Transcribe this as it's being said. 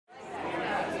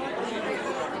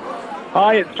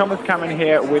Hi, it's Thomas Cameron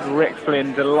here with Rick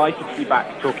Flynn. Delighted to be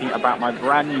back talking about my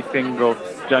brand new single,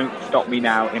 Don't Stop Me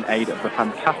Now, in aid of the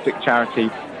fantastic charity,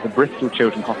 the Bristol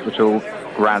Children's Hospital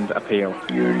Grand Appeal.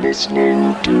 You're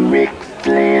listening to Rick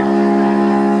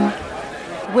Flynn.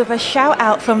 With a shout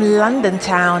out from London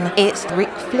town, it's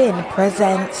Rick Flynn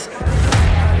Presents.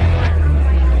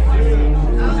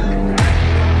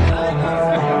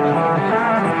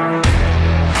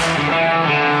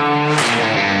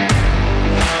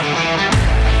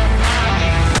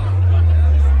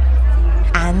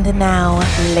 And now,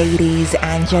 ladies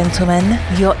and gentlemen,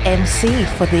 your MC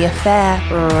for the affair,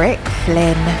 Rick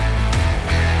Flynn.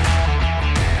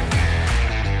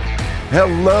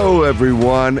 Hello,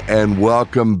 everyone, and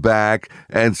welcome back.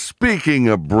 And speaking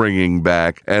of bringing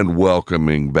back and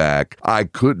welcoming back, I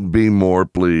couldn't be more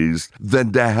pleased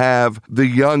than to have the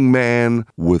young man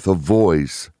with a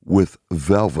voice with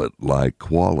velvet-like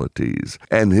qualities.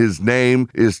 And his name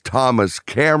is Thomas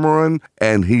Cameron,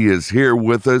 and he is here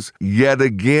with us yet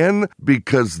again,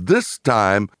 because this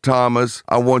time, Thomas,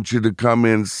 I want you to come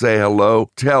in, say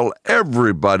hello, tell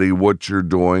everybody what you're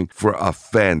doing for a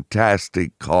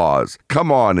fantastic cause.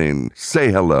 Come on in,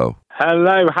 say hello.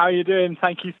 Hello, how are you doing?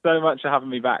 Thank you so much for having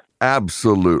me back.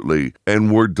 Absolutely.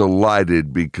 And we're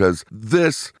delighted because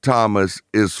this, Thomas,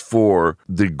 is for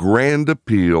the Grand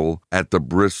Appeal at the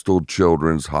Bristol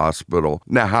Children's Hospital.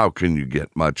 Now, how can you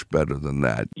get much better than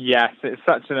that? Yes, it's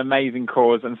such an amazing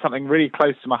cause and something really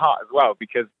close to my heart as well,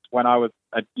 because when I was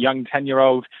a young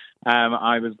 10-year-old,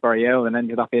 I was very ill and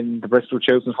ended up in the Bristol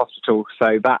Children's Hospital.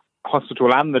 So that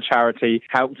hospital and the charity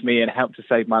helped me and helped to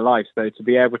save my life. So to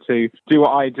be able to do what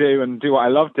I do and do what I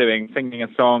love doing, singing a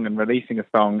song and releasing a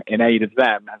song in aid of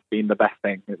them, has been the best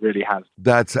thing. It really has.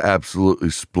 That's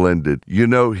absolutely splendid. You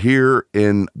know, here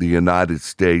in the United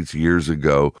States years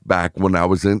ago, back when I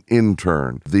was an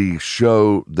intern, the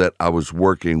show that I was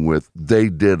working with, they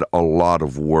did a lot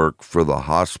of work for the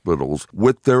hospitals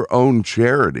with their own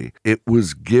charity. It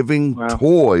was giving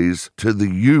toys to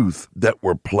the youth that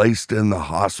were placed in the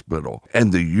hospital.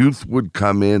 And the youth would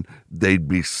come in, they'd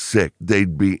be sick,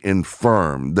 they'd be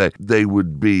infirm, they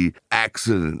would be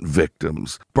accident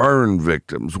victims, burn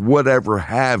victims, whatever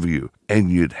have you. And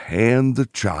you'd hand the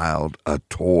child a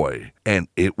toy, and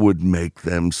it would make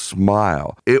them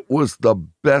smile. It was the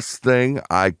best thing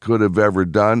I could have ever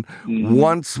done.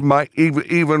 Once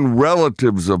even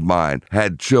relatives of mine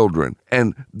had children,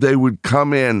 and they would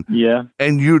come in,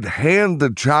 and you'd hand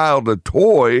the child a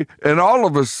toy, and all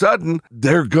of a sudden,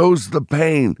 there goes the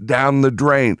pain down the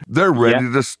drain. They're ready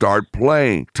to start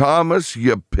playing. Thomas,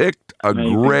 you picked a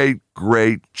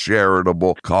great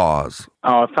charitable cause.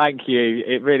 Oh, thank you.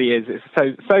 It really is. It's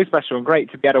so special and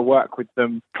great to be able to work with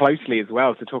them closely as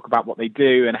well, to talk about what they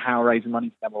do and how raising money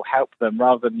for them will help them,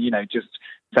 rather than, just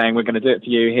saying, we're going to do it for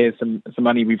you, here's some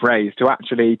money we've raised, to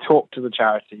actually talk to the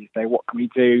charity, say, what can we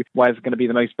do? Where's going to be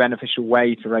the most beneficial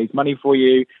way to raise money for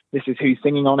you? This is who's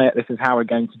singing on it. This is how we're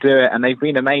going to do it. And they've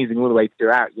been amazing all the way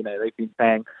throughout. They've been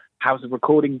saying, how's the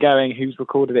recording going? Who's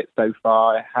recorded it so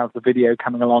far? How's the video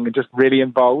coming along? And just really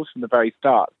involved from the very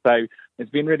start. So it's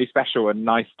been really special and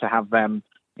nice to have them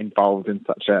involved in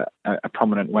such a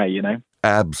prominent way,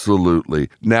 Absolutely.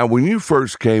 Now, when you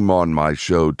first came on my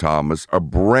show, Thomas, a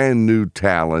brand new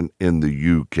talent in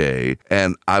the UK,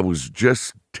 and I was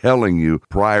just telling you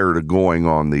prior to going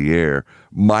on the air,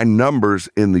 my numbers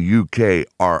in the UK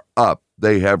are up.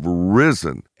 They have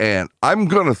risen. And I'm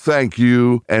going to thank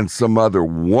you and some other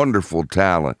wonderful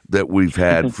talent that we've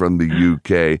had from the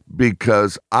UK,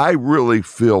 because I really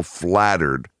feel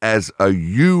flattered as a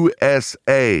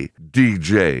USA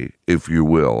DJ, if you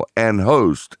will, and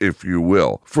host, if you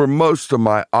will, for most of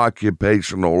my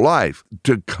occupational life,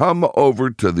 to come over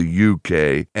to the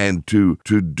UK and to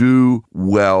do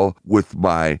well with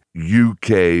my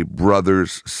UK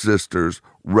brothers, sisters,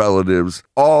 relatives,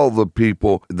 all the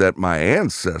people that my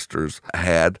ancestors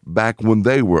had back when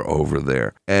they were over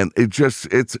there. And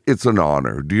it's an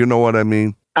honor. Do you know what I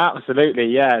mean? Absolutely,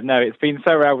 yeah. No, it's been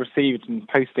so well received, and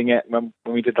posting it when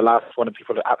we did the last one, and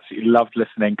people absolutely loved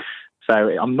listening. So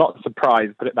I'm not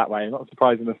surprised, put it that way. I'm not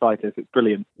surprised in the slightest. It's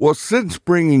brilliant. Well, since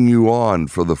bringing you on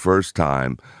for the first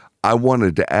time, I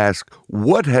wanted to ask,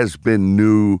 what has been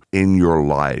new in your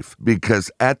life? Because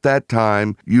at that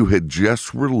time, you had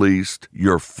just released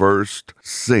your first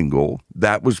single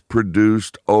that was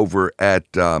produced over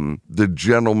at the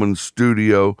Gentleman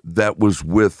Studio that was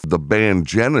with the band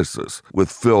Genesis,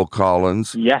 with Phil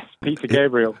Collins. Yes, Peter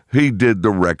Gabriel. He did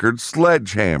the record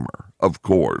Sledgehammer, of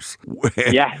course.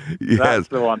 Yes, that's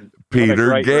the one.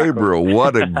 Peter Gabriel. Record.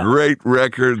 What a great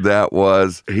record that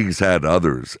was. He's had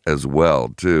others as well,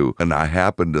 too. And I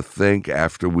happen to think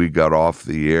after we got off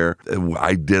the air,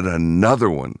 I did another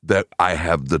one that I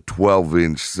have the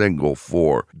 12-inch single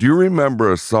for. Do you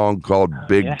remember a song called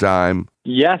Big Time?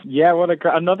 Yes, yeah, what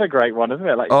another great one, isn't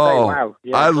it? Like, wow.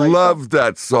 Yeah, I love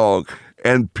that song.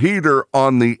 And Peter,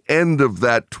 on the end of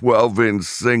that 12-inch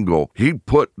single, he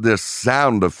put this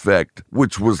sound effect,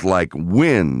 which was like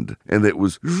wind, and it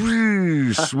was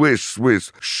swish,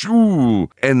 swish, shoo.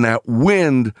 And that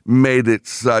wind made it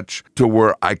such to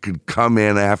where I could come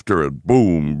in after it,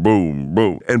 boom, boom,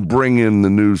 boom, and bring in the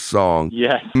new song.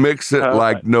 Yes. Mix it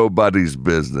like nobody's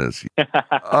business.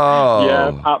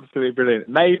 Yeah, absolutely brilliant.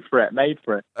 Made for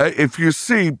it. If you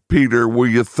see Peter, will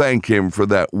you thank him for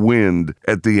that wind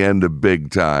at the end of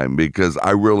Big Time? Because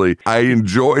I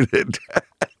enjoyed it.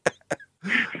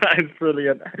 That is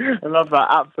brilliant. I love that.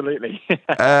 Absolutely.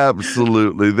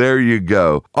 Absolutely. There you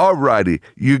go. All righty.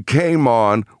 You came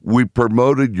on. We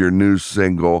promoted your new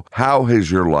single. How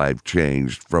has your life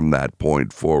changed from that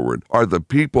point forward? Are the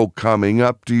people coming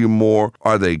up to you more?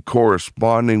 Are they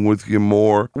corresponding with you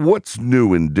more? What's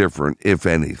new and different, if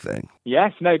anything?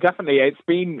 Yes, no, definitely. It's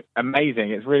been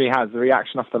amazing. It really has. The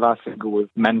reaction off the last single was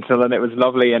mental, and it was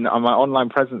lovely. And my online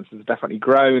presence has definitely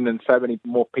grown, and so many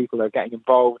more people are getting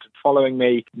involved and following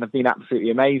me, and have been absolutely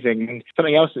amazing. And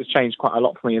something else that's changed quite a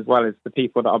lot for me as well is the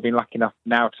people that I've been lucky enough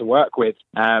now to work with,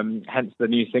 hence the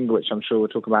new single, which I'm sure we'll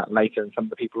talk about later, and some of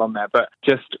the people on there. But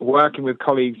just working with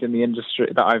colleagues in the industry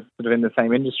that I've sort of in the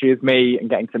same industry as me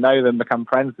and getting to know them, become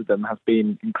friends with them, has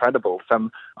been incredible.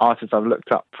 Some artists I've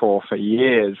looked up for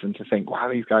years, and to think, wow,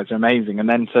 these guys are amazing. And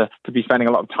then to be spending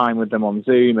a lot of time with them on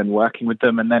Zoom and working with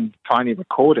them, and then finally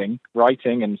writing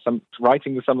with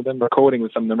some of them, recording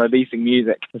with some of them, releasing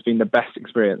music has been the best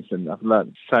experience. And I've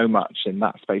learned so much in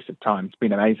that space of time. It's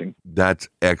been amazing. That's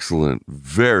excellent.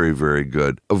 Very, very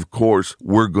good. Of course,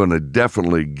 we're going to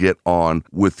definitely get on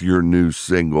with your new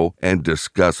single and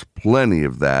discuss plenty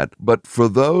of that. But for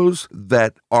those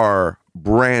that are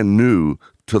brand new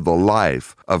to the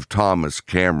life of Thomas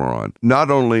Cameron,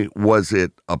 not only was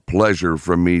it a pleasure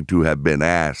for me to have been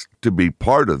asked to be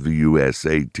part of the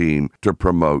USA team to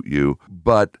promote you,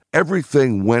 but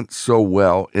everything went so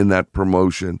well in that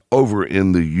promotion over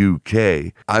in the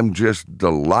UK. I'm just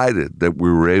delighted that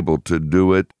we were able to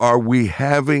do it. Are we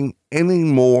having any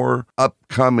more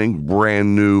upcoming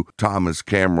brand new Thomas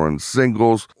Cameron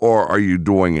singles, or are you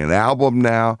doing an album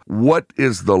now? What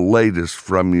is the latest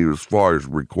from you as far as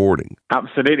recording?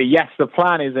 Absolutely. Yes, the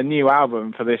plan is a new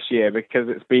album for this year, because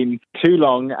it's been too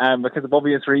long, because of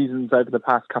obvious reasons over the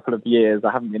past couple of years.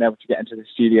 I haven't been able to get into the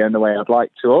studio in the way I'd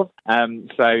like to have.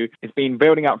 So it's been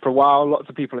building up for a while. Lots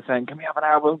of people are saying, can we have an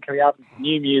album? Can we have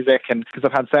new music? And because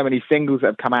I've had so many singles that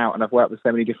have come out and I've worked with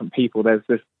so many different people, there's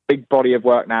this big body of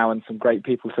work now and some great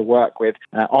people to work with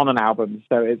on an album.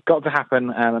 So it's got to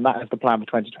happen, and that is the plan for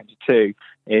 2022,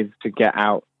 is to get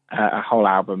out a whole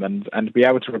album and be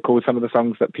able to record some of the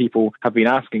songs that people have been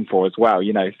asking for as well,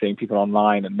 seeing people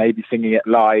online and maybe singing it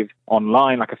live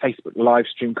online, like a Facebook live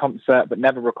stream concert, but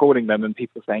never recording them, and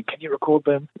people saying, can you record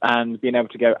them? And being able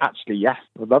to go, actually, yes,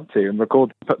 I'd love to, and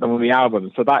put them on the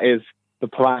album. So that is the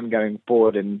plan going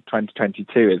forward in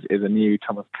 2022 is a new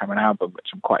Thomas Cameron album, which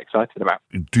I'm quite excited about.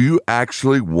 Do you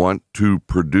actually want to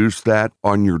produce that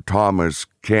on your Thomas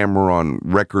Cameron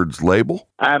Records label?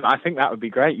 I think that would be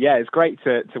great. Yeah, it's great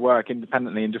to work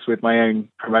independently and just with my own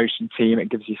promotion team. It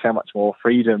gives you so much more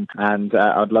freedom, and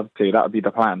I'd love to. That would be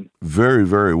the plan. Very,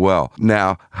 very well.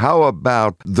 Now, how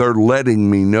about they're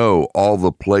letting me know all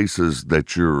the places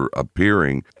that you're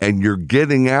appearing, and you're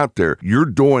getting out there. You're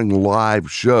doing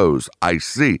live shows. I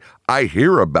see. I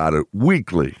hear about it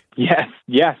weekly.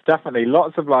 Yes, definitely.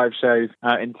 Lots of live shows.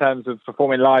 In terms of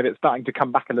performing live, it's starting to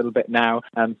come back a little bit now.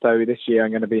 And so this year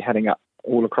I'm going to be heading up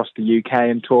all across the UK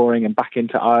and touring, and back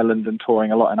into Ireland and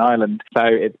touring a lot in Ireland. So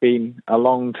it's been a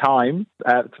long time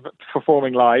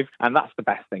performing live, and that's the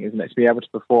best thing, isn't it? To be able to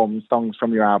perform songs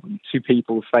from your album to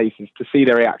people's faces, to see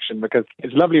their reaction, because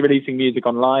it's lovely releasing music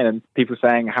online and people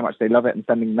saying how much they love it and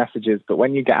sending messages. But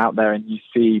when you get out there and you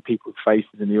see people's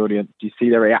faces in the audience, you see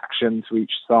their reaction to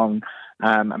each song,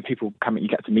 and people come, you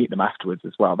get to meet them afterwards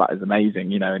as well. That is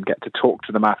amazing, and get to talk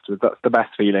to them afterwards. That's the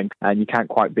best feeling. And you can't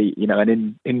quite beat,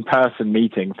 an in-person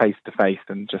meeting face to face,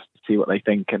 and just see what they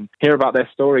think and hear about their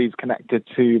stories connected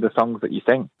to the songs that you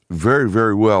sing. Very,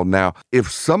 very well. Now,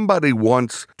 if somebody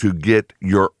wants to get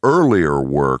your earlier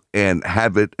work and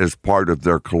have it as part of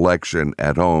their collection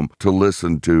at home to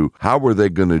listen to, how are they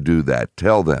going to do that?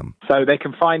 Tell them. So they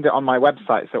can find it on my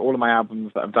website. So all of my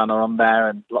albums that I've done are on there,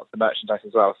 and lots of merchandise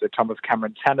as well. So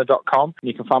thomascamerontenor.com.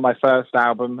 You can find my first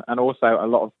album, and also a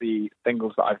lot of the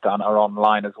singles that I've done are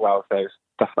online as well. So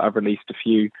stuff that I've released a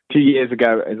few years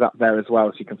ago is up there as well.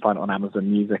 So you can find it on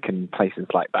Amazon Music and places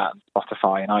like that,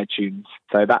 Spotify and iTunes.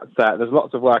 So that's there's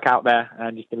lots of work out there,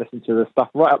 and you can listen to the stuff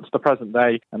right up to the present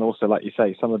day, and also, like you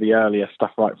say, some of the earlier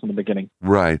stuff right from the beginning.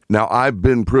 Right. Now, I've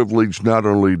been privileged not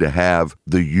only to have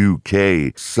the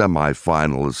UK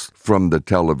semifinalists from the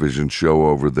television show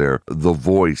over there, The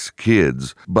Voice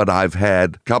Kids, but I've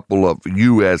had a couple of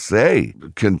USA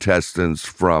contestants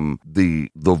from the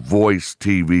Voice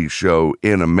TV show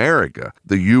in America,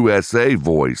 the USA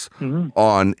Voice,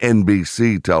 on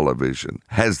NBC television.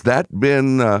 Has that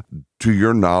been, to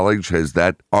your knowledge,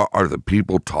 are the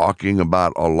people talking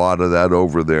about a lot of that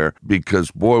over there?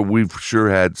 Because, boy, we've sure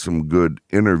had some good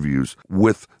interviews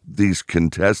with these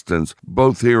contestants,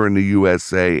 both here in the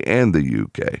USA and the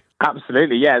UK.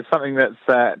 Absolutely, yeah. It's something that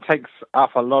takes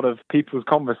up a lot of people's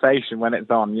conversation when it's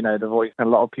on. You know, The Voice, a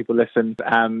lot of people listen,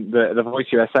 and the Voice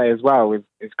USA as well.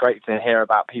 It's great to hear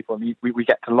about people. We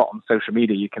get a lot on social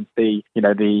media. You can see, you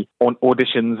know, the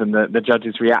auditions and the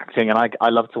judges reacting, and I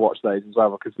love to watch those as well,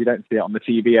 because we don't see it on the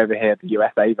TV over here, the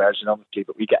USA version, obviously,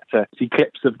 but we get to see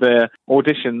clips of the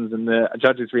auditions and the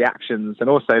judges' reactions, and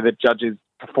also the judges'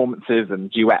 performances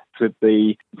and duets with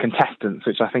the contestants,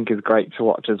 which I think is great to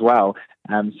watch as well.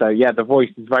 So, yeah, The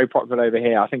Voice is very popular over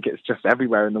here. I think it's just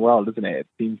everywhere in the world, isn't it? It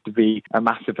seems to be a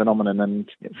massive phenomenon, and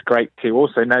it's great to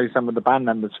also know some of the band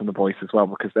members from The Voice as well,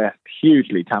 because they're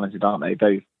hugely talented, aren't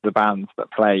they? The bands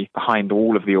that play behind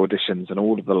all of the auditions and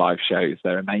all of the live shows,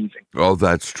 they're amazing. Oh,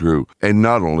 that's true. And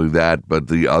not only that, but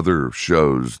the other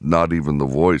shows, not even The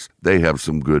Voice, they have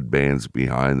some good bands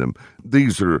behind them.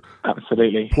 These are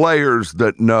absolutely players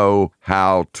that know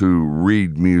how to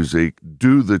read music,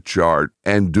 do the chart,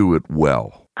 and do it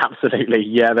well. Absolutely,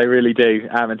 yeah, they really do.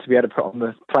 And to be able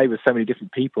to play with so many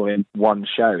different people in one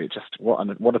show, it just what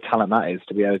a talent that is,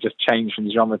 to be able to just change from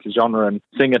genre to genre and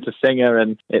singer to singer,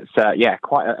 and it's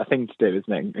quite a thing to do,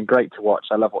 isn't it? And great to watch.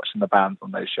 I love watching the bands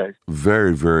on those shows.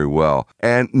 Very, very well.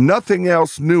 And nothing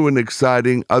else new and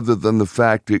exciting other than the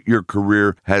fact that your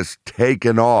career has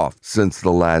taken off since the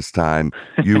last time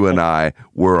you and I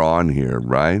were on here,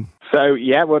 right? So,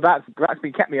 yeah, well, that's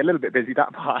been kept me a little bit busy,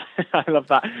 that part. I love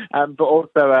that. But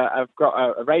also, I've got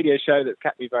a radio show that's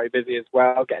kept me very busy as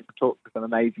well, getting to talk to some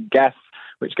amazing guests,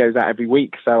 which goes out every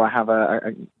week. So I have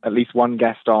at least one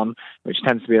guest on, which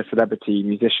tends to be a celebrity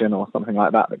musician or something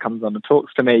like that comes on and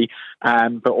talks to me.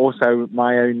 But also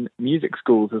my own music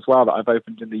schools as well that I've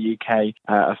opened in the UK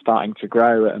are starting to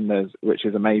grow, which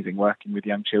is amazing, working with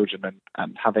young children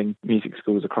and having music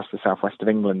schools across the southwest of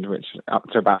England, which up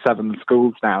to about 7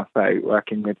 schools now. So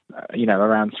working with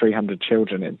around 300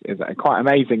 children is quite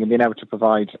amazing, and being able to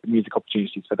provide music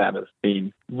opportunities for them has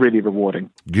been really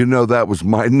rewarding. That was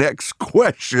my next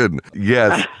question.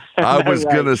 Yes, I was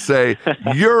going to say,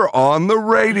 you're on the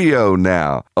radio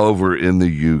now over in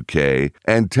the UK,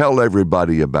 and tell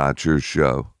everybody about your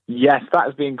show. Yes, that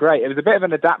has been great. It was a bit of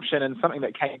an adaptation and something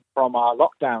that came from our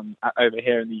lockdown over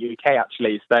here in the UK,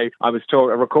 actually. So I was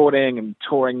recording and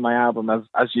touring my album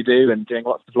as you do, and doing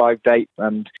lots of live dates.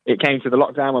 And it came to the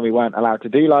lockdown when we weren't allowed to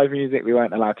do live music. We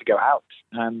weren't allowed to go out.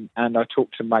 And I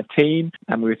talked to my team,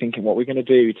 and we were thinking what we're going to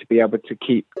do to be able to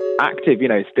keep active,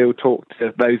 still talk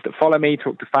to those that follow me,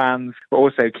 talk to fans, but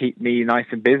also keep me nice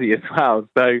and busy as well.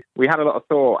 So we had a lot of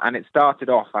thought, and it started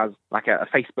off as like a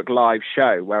Facebook Live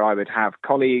show where I would have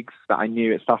colleagues that I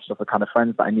knew. It started off with kind of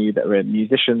friends that I knew that were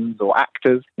musicians or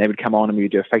actors. They would come on and we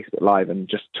would do a Facebook Live and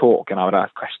just talk, and I would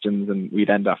ask questions, and we'd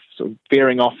end up sort of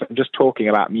veering off and just talking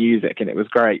about music, and it was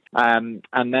great. And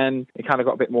then it kind of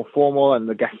got a bit more formal, and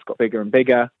the guests got bigger and bigger.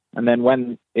 And then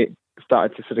when it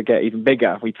started to sort of get even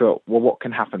bigger, we thought, well, what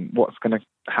can happen? What's going to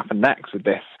happen next with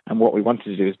this? And what we wanted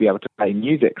to do is be able to play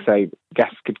music. So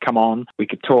guests could come on, we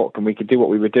could talk, and we could do what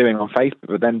we were doing on Facebook,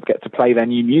 but then get to play their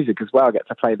new music as well, get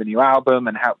to play the new album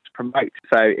and help to promote.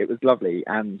 So it was lovely.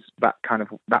 And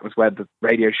that was where the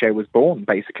radio show was born,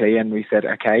 basically. And we said,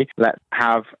 okay, let's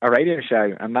have a radio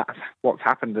show. And that's what's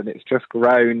happened. And it's just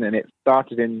grown, and it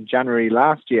started in January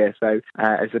last year. So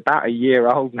it's about a year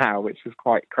old now, which is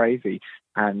quite crazy.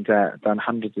 And done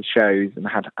hundreds of shows and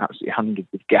had absolutely hundreds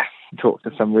of guests, talked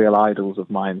to some real idols of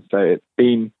mine. So it's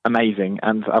been amazing,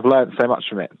 and I've learned so much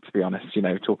from it, to be honest,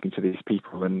 talking to these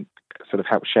people and sort of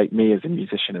helped shape me as a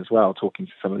musician as well, talking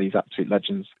to some of these absolute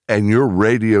legends. And your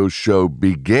radio show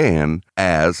began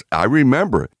as, I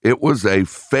remember, it was a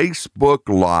Facebook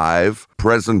Live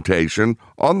presentation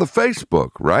on the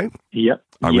Facebook, right? Yep.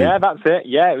 That's it.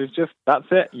 Yeah, it was just, that's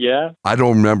it. Yeah. I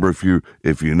don't remember if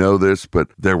you know this, but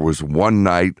there was one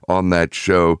night on that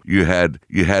show you had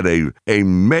a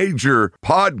major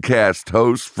podcast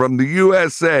host from the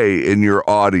USA in your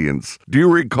audience. Do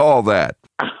you recall that?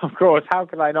 Of course. How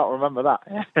can I not remember that?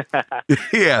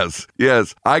 Yes.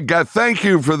 Thank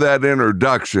you for that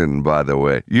introduction, by the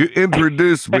way. You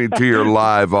introduced me to your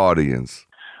live audience.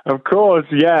 Of course,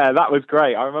 yeah, that was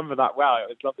great. I remember that well. It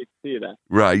was lovely to see you there.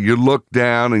 Right, you looked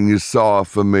down and you saw a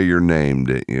familiar name,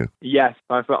 didn't you? Yes,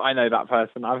 I thought, I know that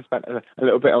person. I've spent a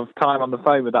little bit of time on the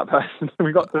phone with that person.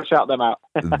 We got to shout them out.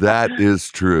 That is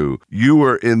true. You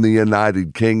were in the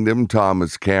United Kingdom,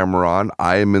 Thomas Cameron.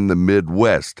 I am in the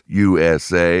Midwest,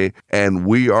 USA, and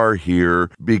we are here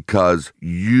because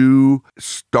you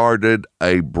started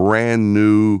a brand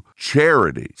new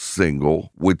charity single,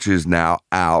 which is now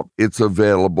out. It's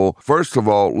available. First of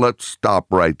all, let's stop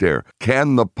right there.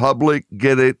 Can the public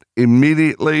get it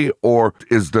immediately, or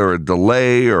is there a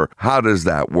delay, or how does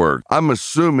that work? I'm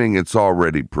assuming it's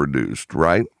already produced,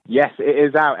 right? Yes, it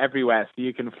is out everywhere, so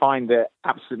you can find it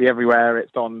absolutely everywhere.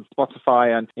 It's on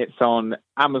Spotify and it's on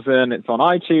Amazon, it's on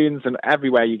iTunes, and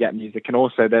everywhere you get music. And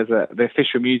also there's the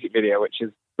official music video, which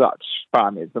is such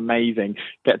fun. It's amazing.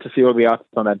 Get to see all the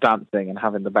artists on there dancing and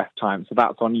having the best time. So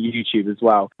that's on YouTube as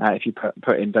well. If you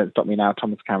put in Don't Stop Me Now,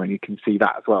 Thomas Cameron, you can see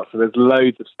that as well. So there's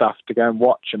loads of stuff to go and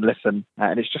watch and listen,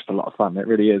 and it's just a lot of fun. It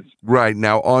really is. Right.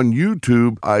 Now on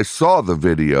YouTube, I saw the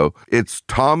video. It's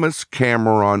Thomas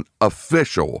Cameron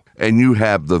Official, and you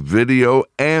have the video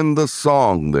and the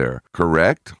song there,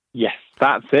 correct? Yes,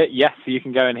 that's it. Yes, so you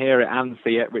can go and hear it and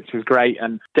see it, which is great,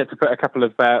 and get to put a couple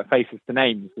of faces to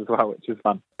names as well, which is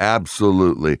fun.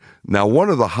 Absolutely. Now, one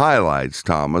of the highlights,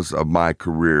 Thomas, of my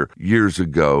career years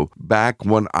ago, back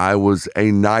when I was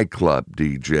a nightclub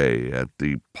DJ at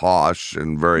the posh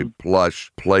and very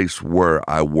plush place where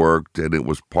I worked, and it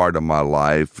was part of my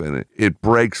life, and it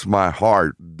breaks my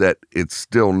heart that it's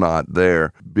still not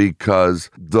there,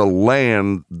 because the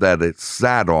land that it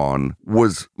sat on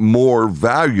was more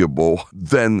valuable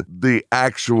than the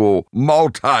actual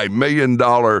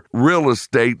multi-million-dollar real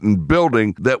estate and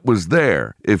building that was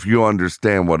there, if you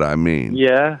understand what I mean.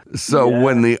 Yeah. So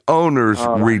when the owners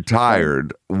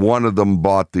retired, one of them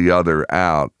bought the other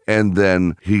out, and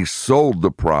then he sold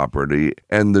the property,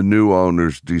 and the new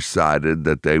owners decided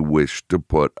that they wished to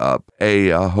put up a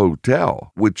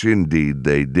hotel, which indeed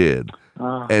they did.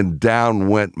 And down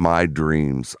went my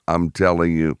dreams. I'm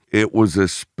telling you, it was a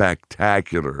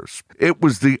spectacular. It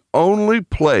was the only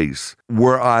place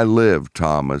where I lived,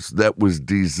 Thomas, that was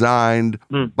designed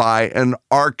by an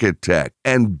architect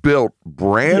and built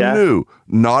brand new,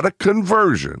 not a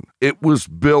conversion. It was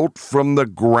built from the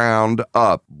ground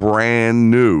up, brand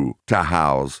new, to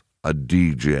house a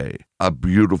DJ, a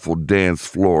beautiful dance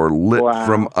floor lit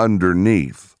from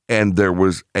underneath. And there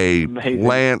was a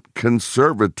plant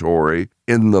conservatory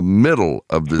in the middle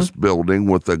of this building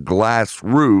with a glass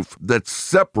roof that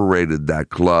separated that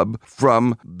club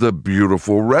from the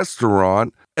beautiful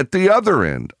restaurant at the other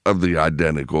end of the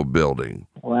identical building.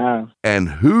 Wow. And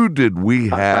who did we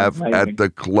have at the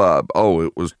club? Oh,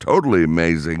 it was totally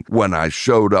amazing when I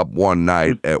showed up one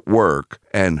night at work,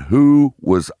 and who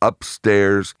was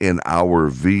upstairs in our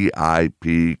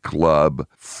VIP club?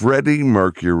 Freddie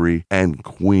Mercury and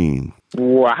Queen.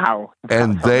 Wow.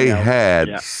 And they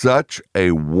had such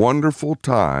a wonderful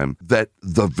time that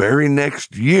the very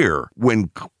next year, when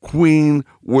Queen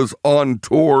was on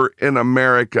tour in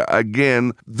America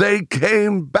again, they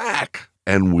came back.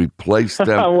 And we placed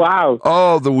them.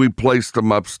 We placed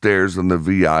them upstairs in the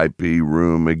VIP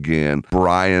room again.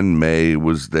 Brian May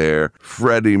was there.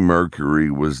 Freddie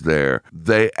Mercury was there.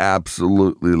 They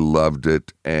absolutely loved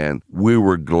it, and we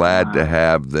were glad to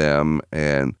have them.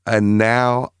 And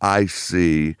now I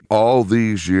see, all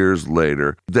these years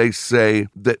later, they say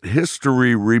that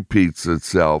history repeats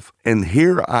itself. And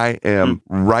here I am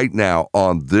right now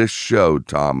on this show,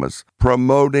 Thomas,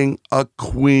 promoting a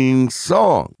Queen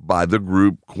song by the group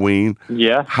Queen.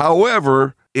 Yeah.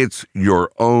 However, it's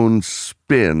your own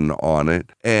spin on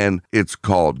it, and it's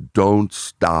called Don't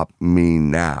Stop Me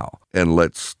Now. And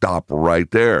let's stop right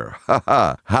there.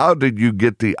 How did you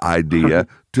get the idea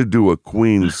to do a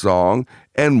Queen song,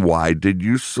 and why did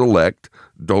you select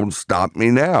Don't Stop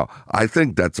Me Now? I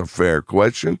think that's a fair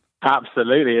question.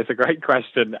 Absolutely. It's a great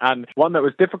question, and one that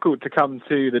was difficult to come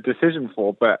to the decision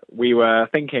for, but we were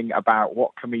thinking about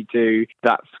what can we do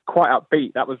that's quite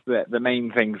upbeat. That was the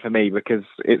main thing for me, because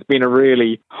it's been a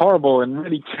really horrible and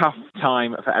really tough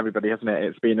time for everybody, hasn't it?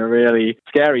 It's been a really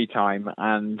scary time,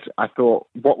 and I thought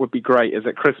what would be great is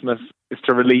at Christmas is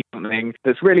to release something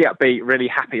that's really upbeat, really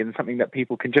happy, and something that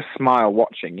people can just smile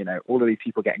watching, all of these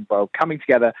people getting involved, coming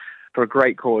together for a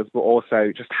great cause, but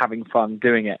also just having fun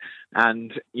doing it.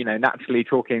 And, naturally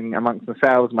talking amongst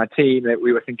themselves, my team, that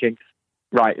we were thinking,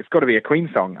 right, it's got to be a Queen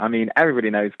song. I mean, everybody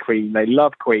knows Queen. They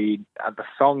love Queen. And the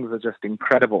songs are just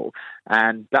incredible.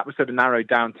 And that was sort of narrowed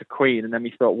down to Queen. And then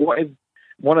we thought, what is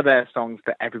one of their songs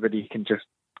that everybody can just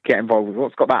get involved with?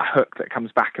 What's got that hook that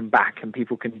comes back and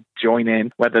people can join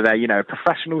in, whether they're, a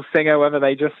professional singer, whether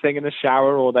they just sing in the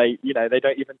shower, or they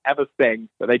don't even ever sing,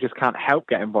 but they just can't help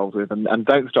get involved with. And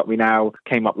Don't Stop Me Now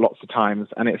came up lots of times,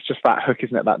 and it's just that hook,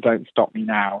 isn't it? That Don't Stop Me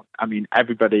Now. I mean,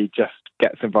 everybody just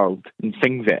gets involved and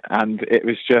sings it, and it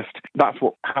was just, that's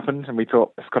what happened, and we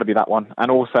thought it's got to be that one. And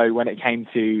also when it came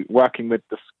to working with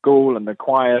the school and the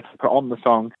choir to put on the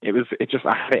song, I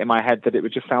had it in my head that it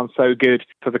would just sound so good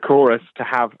for the chorus to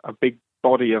have a big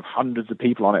body of hundreds of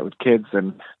people on it, with kids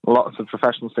and lots of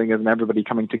professional singers and everybody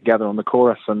coming together on the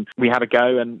chorus. And we had a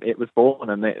go, and it was born,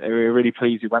 and we were really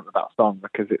pleased we went with that song,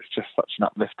 because it's just such an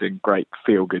uplifting, great,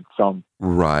 feel-good song.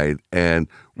 Right. And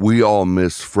we all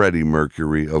miss Freddie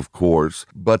Mercury, of course,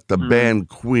 but the band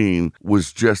Queen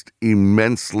was just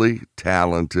immensely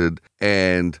talented.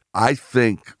 And I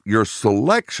think your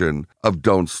selection of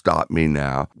Don't Stop Me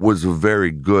Now was a very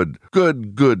good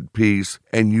piece.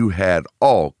 And you had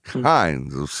all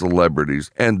kinds of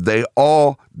celebrities, and they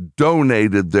all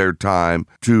donated their time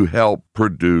to help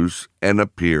produce and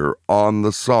appear on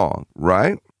the song,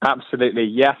 right? Absolutely.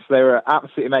 Yes, they were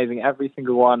absolutely amazing. Every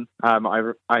single one.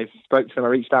 I spoke to them. I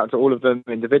reached out to all of them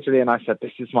individually, and I said,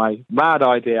 this is my mad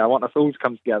idea. I want us all to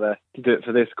come together to do it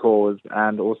for this cause,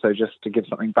 and also just to give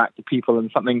something back to people,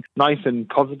 and something nice and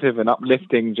positive and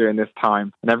uplifting during this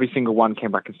time. And every single one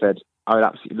came back and said, I would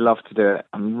absolutely love to do it.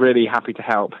 I'm really happy to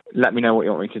help. Let me know what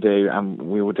you want me to do, and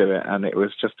we will do it. And it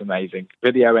was just amazing.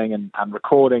 Videoing and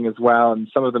recording as well, and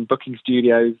some of them booking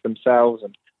studios themselves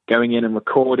and going in and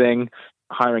recording,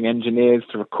 hiring engineers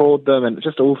to record them, and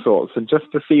just all sorts. And just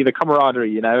to see the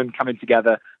camaraderie, and coming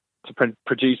together to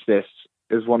produce this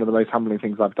is one of the most humbling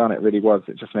things I've done. It really was.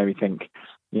 It just made me think,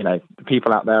 the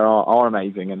people out there are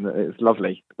amazing, and it's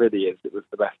lovely. It really is. It was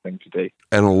the best thing to do.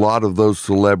 And a lot of those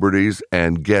celebrities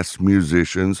and guest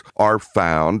musicians are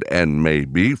found and may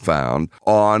be found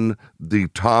on the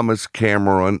Thomas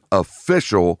Cameron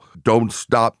official Don't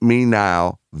Stop Me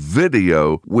Now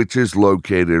video, which is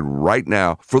located right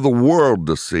now for the world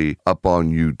to see up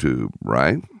on YouTube,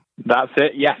 right? That's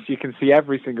it. Yes, you can see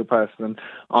every single person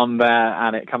on there,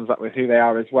 and it comes up with who they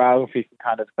are as well. So you can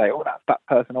kind of say, oh, that's that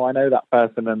person. Oh, I know that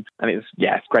person. And it's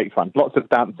great fun. Lots of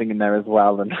dancing in there as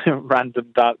well, and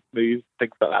random dance moves,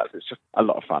 things like that. So it's just a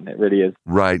lot of fun. It really is.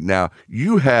 Right. Now,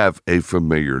 you have a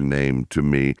familiar name to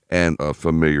me and a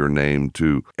familiar name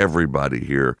to everybody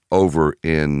here over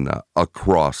in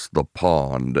across the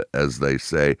pond, as they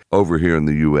say, over here in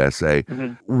the USA.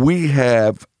 Mm-hmm. We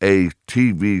have a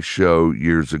TV show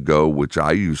years ago, which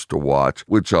I used to watch,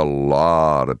 which a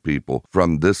lot of people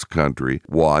from this country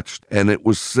watched, and it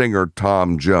was singer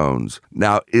Tom Jones.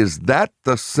 Now, is that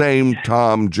the same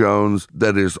Tom Jones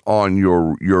that is on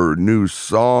your new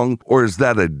song, or is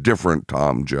that a different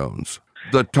Tom Jones?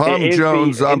 The Tom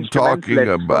Jones I'm talking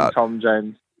about. Tom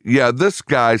Jones. Yeah, this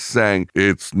guy sang,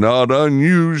 "It's not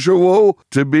unusual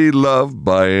to be loved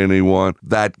by anyone."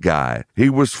 That guy. He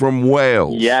was from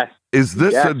Wales. Yes. Is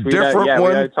this a different one?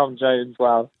 We know Tom Jones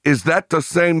well. Is that the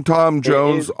same Tom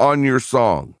Jones on your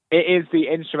song? It is the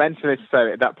instrumentalist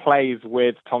that plays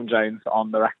with Tom Jones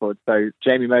on the record. So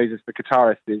Jamie Moses, the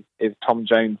guitarist, is Tom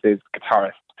Jones's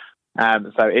guitarist.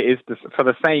 So it is for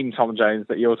the same Tom Jones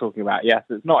that you're talking about. Yes,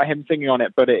 it's not him singing on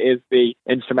it, but it is the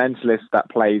instrumentalist that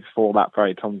plays for that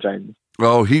very Tom Jones.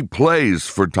 Oh, he plays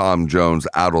for Tom Jones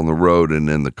out on the road and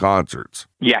in the concerts.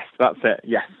 Yes, that's it.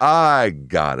 Yes. I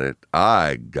got it.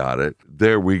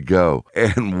 There we go.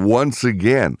 And once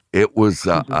again, it was,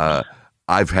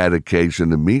 I've had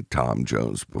occasion to meet Tom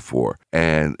Jones before,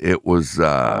 and it was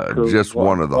cool. Just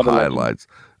one of the highlights.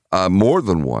 More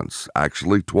than once,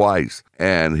 actually twice.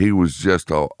 And he was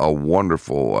just a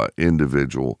wonderful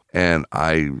individual. And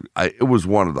it was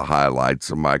one of the highlights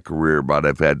of my career, but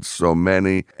I've had so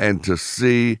many. And to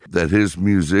see that his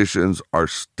musicians are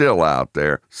still out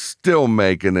there, still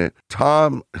making it.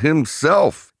 Tom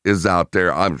himself is out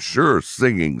there, I'm sure,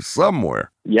 singing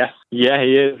somewhere. Yes, yeah,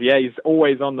 he is. Yeah, he's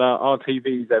always on our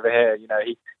TVs over here.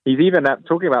 he's even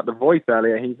talking about The Voice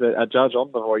earlier. He's a judge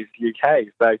on The Voice UK.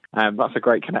 So that's a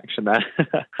great connection there.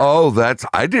 Oh,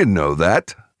 I didn't know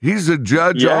that. He's a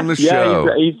judge on the show.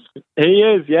 He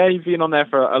is. Yeah, he's been on there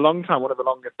for a long time. One of the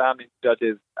longest standing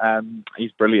judges.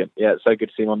 He's brilliant. Yeah, it's so good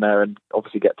to see him on there, and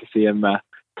obviously get to see him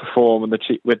perform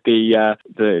with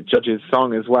the judges'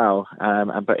 song as well.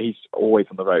 But he's always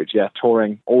on the road,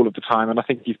 touring all of the time. And I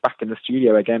think he's back in the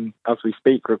studio again as we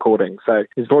speak, recording. So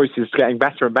his voice is getting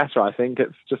better and better. I think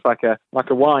it's just like a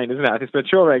wine, isn't it? It's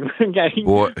maturing, getting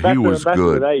better he was and better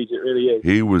good. with age. It really is.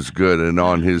 He was good, and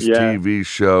on his TV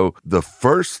show, the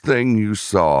first thing you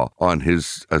saw on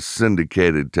his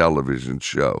syndicated television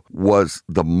show was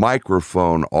the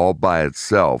microphone all by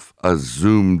itself, a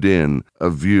zoomed in a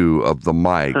view of the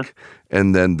mic.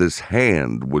 And then this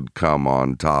hand would come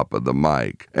on top of the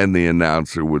mic, and the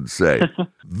announcer would say,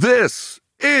 "This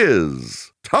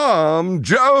is Tom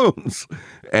Jones,"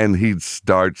 and he'd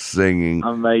start singing.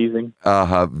 Amazing.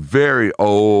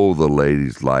 The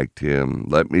ladies liked him.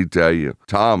 Let me tell you,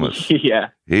 Thomas. Yeah.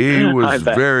 He was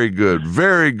very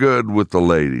good with the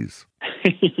ladies.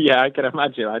 Yeah, I can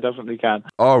imagine. I definitely can.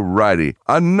 All righty.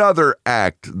 Another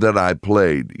act that I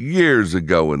played years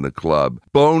ago in the club,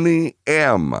 Boney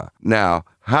M. Now,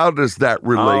 how does that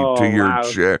relate to your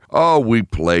chair? Oh, we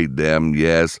played them,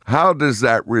 yes. How does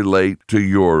that relate to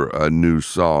your new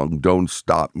song, Don't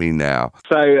Stop Me Now?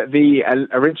 So the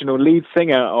original lead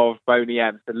singer of Boney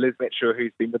M, so Liz Mitchell,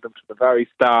 who's been with them from the very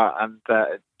start, and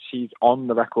she's on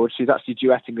the record. She's actually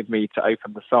duetting with me to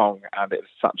open the song, and it's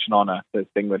such an honour to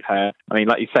sing with her. I mean,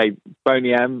 like you say,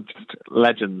 Boney M, just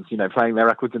legends, playing their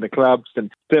records in the clubs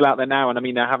and still out there now. And I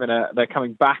mean, they're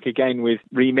coming back again with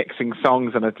remixing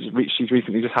songs, and she's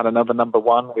recently just had another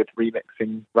 #1 with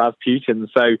remixing Rasputin.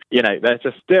 So, they're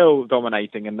just still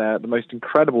dominating, and they're the most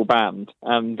incredible band.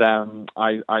 And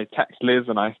I text Liz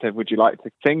and I said, "Would you like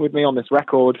to sing with me on this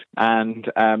record?" And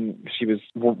she was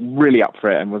really up for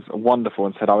it and was wonderful,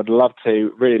 and said, "I would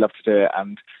really love to do it,"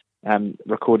 and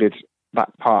recorded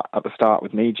that part at the start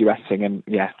with me duetting. And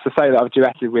to say that I've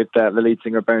duetted with the lead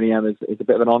singer of Boney M is a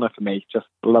bit of an honour for me. Just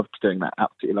loved doing that.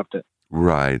 Absolutely loved it.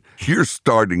 Right. You're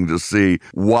starting to see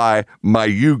why my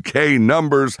UK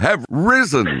numbers have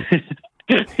risen.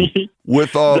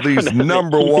 With all these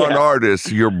 #1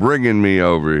 artists you're bringing me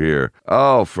over here.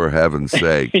 Oh, for heaven's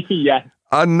sake. Yeah.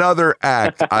 Another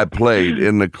act I played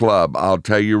in the club, I'll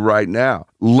tell you right now,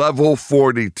 Level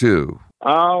 42.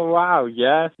 Oh, wow.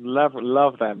 Yes.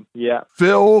 Love them. Yeah.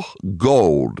 Phil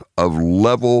Gold of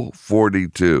Level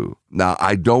 42. Now,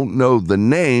 I don't know the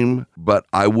name, but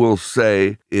I will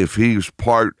say if he's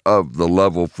part of the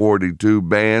Level 42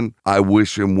 band, I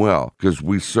wish him well, because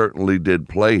we certainly did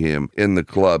play him in the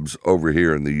clubs over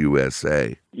here in the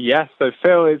USA. Yes, so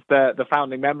Phil is the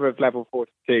founding member of Level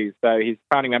 42. So he's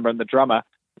founding member and the drummer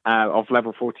of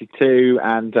Level 42,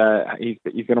 and he's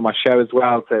been on my show as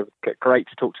well, so great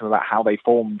to talk to him about how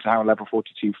Level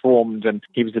 42 formed, and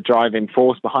he was the driving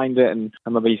force behind it. And I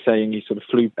remember saying he sort of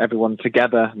flew everyone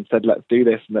together and said, "Let's do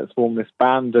this and let's form this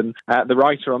band," and the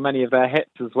writer on many of their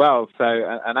hits as well. So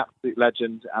an absolute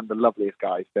legend and the loveliest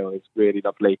guy. Phil is really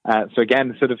lovely. So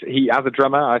again, sort of he as a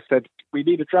drummer, I said, "We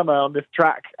need a drummer on this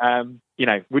track.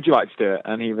 Would you like to do it?"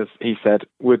 And he said,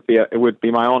 it would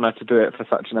be my honour to do it for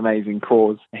such an amazing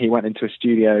cause. He went into a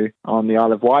studio on the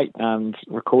Isle of Wight and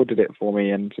recorded it for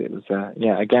me, and it was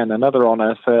again another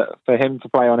honour for him to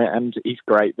play on it. And he's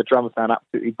great. The drums sound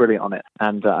absolutely brilliant on it,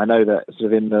 and I know that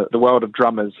sort of in the world of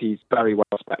drummers, he's very well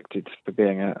respected for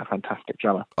being a fantastic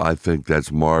drummer. I think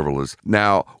that's marvelous.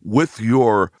 Now, with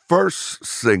your first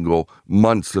single,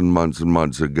 months and months and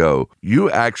months ago,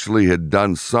 you actually had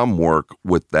done some work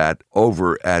with that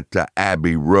over at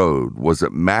Abbey Road. Was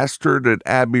it mastered at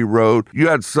Abbey Road? You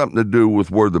had something to do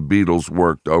with where the Beatles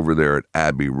worked over there at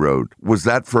Abbey Road. Was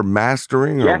that for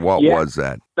mastering, or what was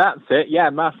that? That's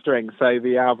it, mastering. So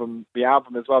the album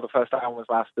as well, the first album was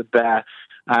mastered there.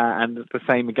 And the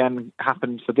same again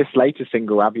happened for this latest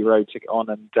single, Abbey Road took it on,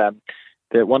 and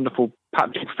the wonderful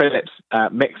Patrick Phillips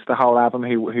mixed the whole album,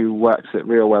 who works at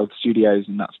Real World Studios,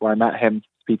 and that's where I met him,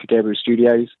 Peter Gabriel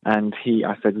Studios. And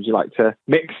I said, "Would you like to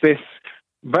mix this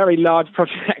very large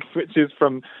project, which is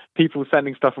from people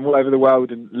sending stuff from all over the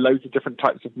world and loads of different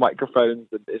types of microphones,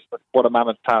 and it's what a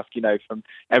mammoth task, from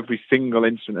every single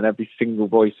instrument and every single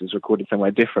voice is recorded somewhere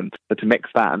different. But to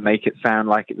mix that and make it sound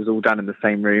like it was all done in the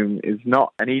same room is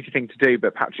not an easy thing to do,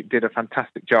 but Patrick did a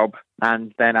fantastic job.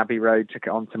 And then Abbey Road took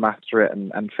it on to master it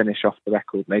and finish off the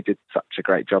record. And they did such a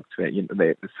great job to it.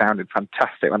 It sounded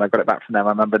fantastic. When I got it back from them,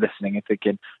 I remember listening and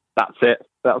thinking, that's it.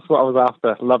 That's what I was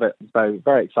after. Love it. So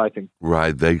very exciting.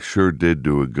 Right. They sure did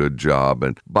do a good job.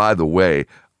 And by the way,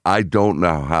 I don't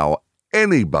know how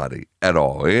anybody at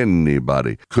all,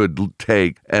 anybody could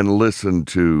take and listen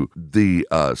to the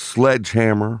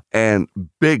Sledgehammer and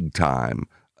Big Time,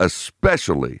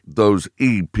 especially those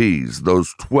EPs,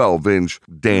 those 12-inch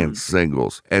dance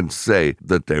singles, and say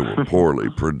that they were poorly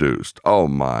produced. Oh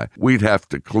my, we'd have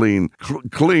to clean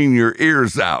your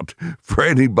ears out for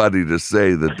anybody to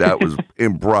say that was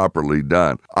improperly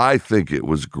done. I think it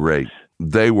was great.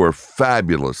 They were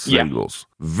fabulous singles. Yeah.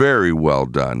 Very well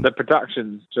done. The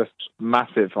production's just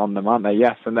massive on them, aren't they?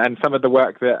 Yes. And some of the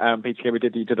work that Peter Gabriel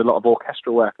did, he did a lot of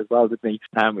orchestral work as well, didn't he?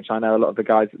 Which I know a lot of the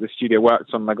guys at the studio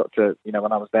worked on. I got to,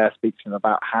 when I was there, speak to him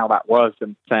about how that was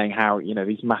and saying how,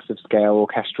 these massive scale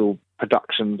orchestral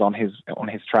productions on his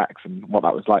tracks and what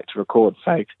that was like to record.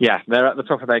 So yeah, they're at the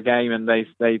top of their game and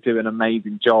they do an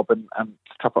amazing job. And to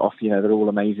top it off, they're all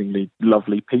amazingly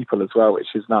lovely people as well,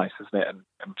 which is nice, isn't it? And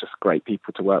just great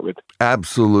people to work with.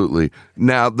 Absolutely.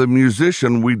 Now, the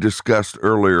musician we discussed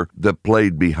earlier that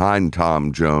played behind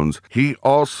Tom Jones,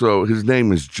 his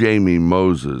name is Jamie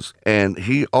Moses, and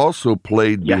he also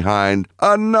played behind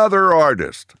another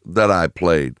artist that I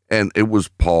played, and it was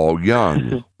Paul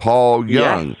Young. Paul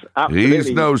Young. Yes, absolutely. He's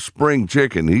no spring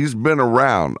chicken. He's been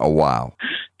around a while.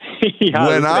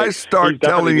 When I start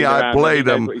telling you I played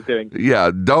them,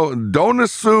 don't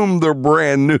assume they're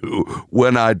brand new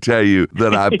when I tell you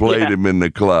that I played him in the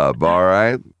club, all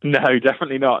right? No,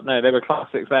 definitely not. No, they were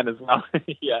classics then as well.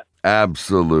 Yeah.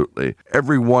 Absolutely.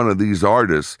 Every one of these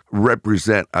artists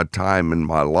represent a time in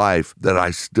my life that I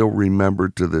still remember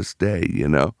to this day,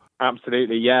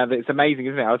 Absolutely, yeah. It's amazing,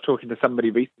 isn't it? I was talking to somebody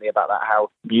recently about that,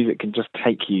 how music can just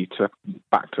take you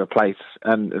back to a place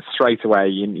and straight away.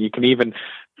 You can even,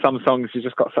 some songs, you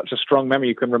just got such a strong memory.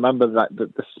 You can remember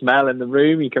the smell in the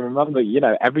room. You can remember,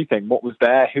 everything, what was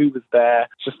there, who was there.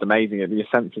 It's just amazing. Your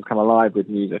senses come alive with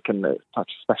music, and it's such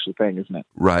a special thing, isn't it?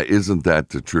 Right. Isn't that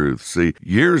the truth? See,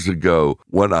 years ago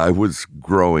when I was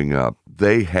growing up,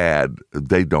 they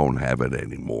don't have it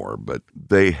anymore, but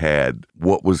they had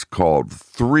what was called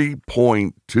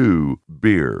 3.2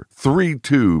 beer.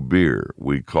 3.2 beer,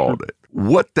 we called it.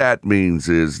 What that means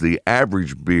is the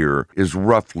average beer is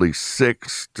roughly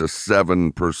 6 to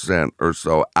 7% or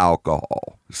so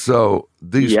alcohol. So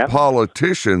these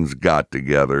politicians got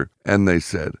together and they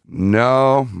said,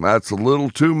 no, that's a little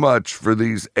too much for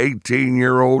these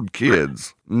 18-year-old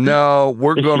kids. No,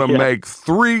 we're going to make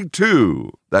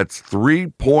 3.2. That's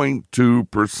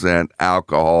 3.2%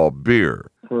 alcohol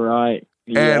beer. Right.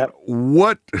 And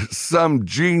what some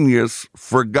genius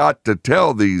forgot to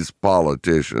tell these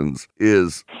politicians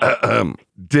is,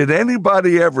 did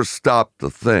anybody ever stop to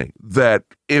think that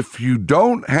if you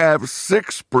don't have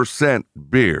 6%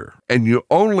 beer and you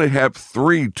only have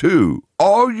 3.2,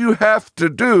 all you have to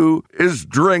do is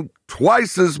drink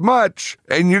twice as much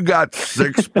and you got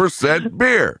 6%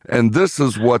 beer? And this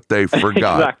is what they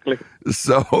forgot. Exactly.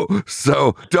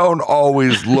 So don't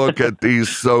always look at these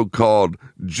so-called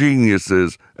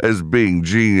geniuses as being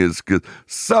genius, because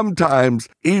sometimes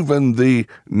even wait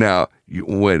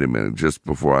a minute, just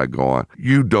before I go on.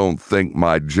 You don't think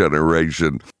my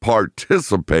generation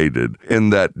participated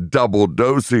in that double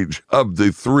dosage of the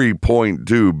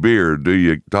 3.2 beer, do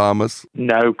you, Thomas?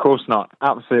 No, of course not.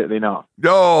 Absolutely not.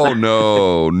 Oh,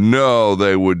 no,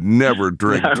 they would never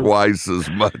drink twice as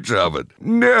much of it.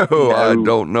 No, I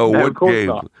don't know what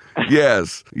game.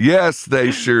 Yes,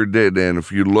 they sure did. And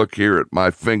if you look here at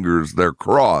my fingers, they're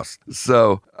crossed.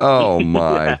 So, oh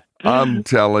my. I'm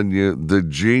telling you, the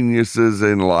geniuses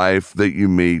in life that you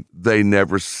meet, they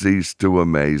never cease to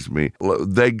amaze me.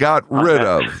 They got rid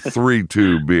of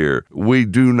 3.2 beer. We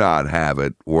do not have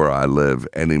it where I live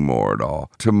anymore at all.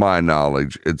 To my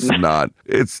knowledge, it's not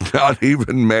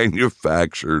even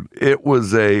manufactured. It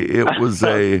was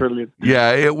brilliant.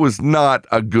 It was not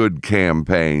a good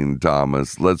campaign,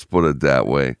 Thomas. Let's put it that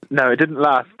way. No, it didn't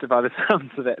last by the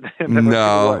sounds of it.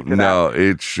 No,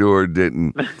 it sure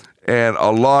didn't. And a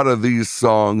lot of these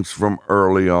songs from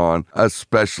early on,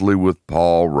 especially with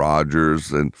Paul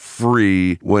Rogers and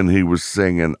Free, when he was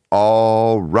singing,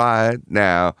 all right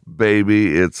now,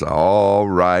 baby, it's all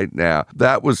right now.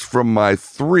 That was from my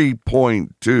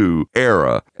 3.2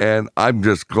 era, and I'm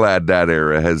just glad that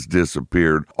era has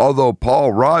disappeared. Although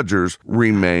Paul Rogers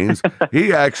remains,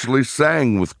 he actually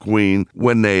sang with Queen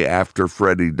after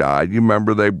Freddie died. You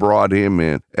remember they brought him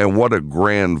in, and what a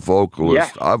grand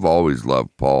vocalist. Yeah. I've always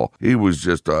loved Paul. He was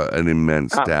just an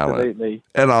immense talent. Absolutely.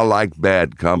 And I like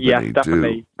Bad Company, Yes,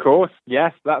 definitely. too. Of course.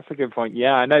 Yes, that's a good point.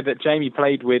 Yeah, I know that Jamie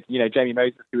played with, Jamie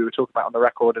Moses, who we were talking about on the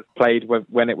record, has played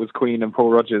when it was Queen and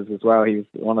Paul Rodgers as well. He was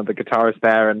one of the guitarists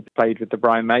there and played with the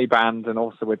Brian May band and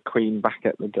also with Queen back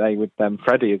at the day with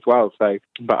Freddie as well. So,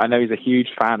 but I know he's a huge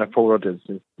fan of Paul Rodgers.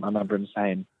 I remember him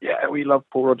saying, yeah, we love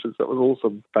Paul Rodgers. That was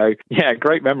awesome. So, yeah,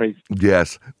 great memories.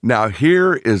 Yes. Now,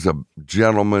 here is a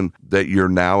gentleman that you're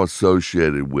now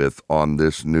associated with on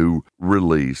this new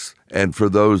release. And for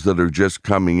those that are just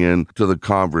coming in to the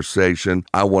conversation,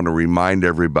 I want to remind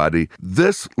everybody,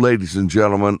 this, ladies and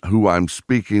gentlemen, who I'm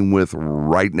speaking with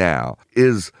right now,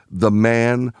 is the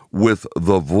man with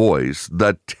the voice,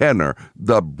 the tenor,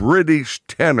 the British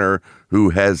tenor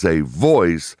who has a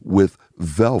voice with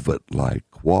velvet-like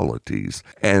qualities.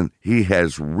 And he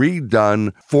has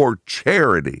redone for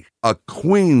charity a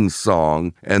Queen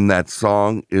song, and that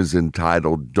song is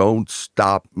entitled Don't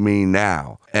Stop Me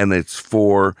Now. And it's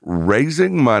for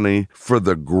raising money for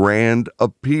the Grand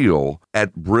Appeal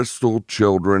at Bristol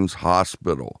Children's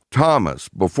Hospital. Thomas,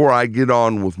 before I get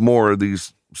on with more of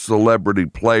these celebrity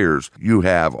players you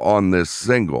have on this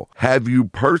single, have you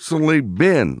personally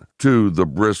been to the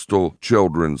Bristol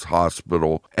Children's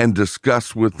Hospital and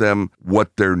discussed with them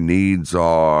what their needs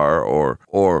are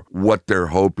or what they're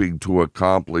hoping to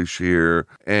accomplish here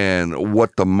and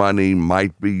what the money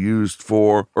might be used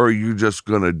for? Or are you just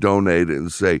going to donate it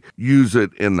and say, use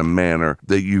it in the manner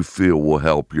that you feel will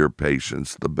help your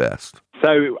patients the best?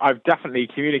 So I've definitely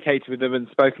communicated with them and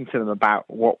spoken to them about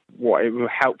what it will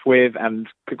help with, and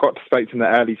got to speak to them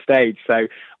at an early stage. So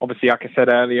obviously, like I said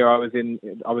earlier, I was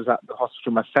at the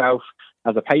hospital myself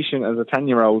as a patient, as a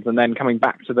 10-year-old, and then coming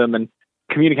back to them and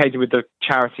communicating with the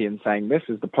charity and saying, this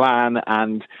is the plan,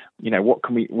 and what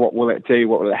will it do,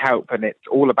 what will it help? And it's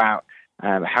all about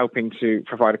helping to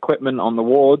provide equipment on the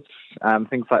wards,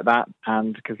 things like that.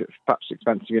 And because it's such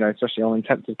expensive, especially on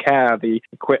intensive care, the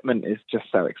equipment is just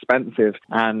so expensive.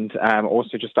 And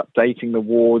also just updating the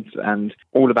wards and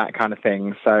all of that kind of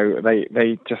thing. So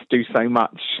they just do so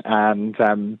much. And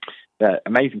they're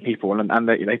amazing people, and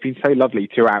they've been so lovely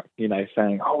throughout,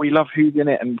 saying, oh, we love who's in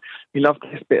it, and we love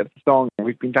this bit of the song, and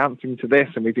we've been dancing to this,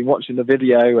 and we've been watching the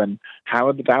video, and how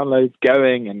are the downloads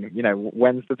going, and,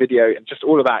 when's the video, and just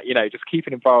all of that, just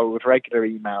keeping involved with regular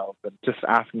emails and just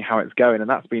asking how it's going,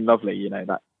 and that's been lovely,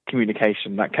 that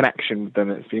communication, that connection with them.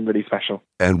 It's been really special.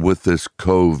 And with this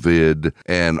COVID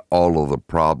and all of the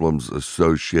problems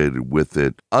associated with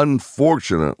it,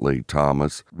 unfortunately,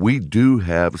 Thomas, we do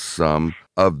have some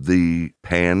of the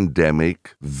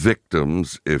pandemic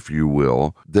victims, if you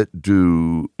will, that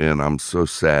do, and I'm so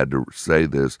sad to say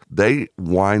this, they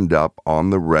wind up on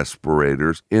the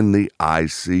respirators in the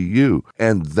ICU.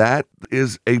 And that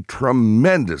is a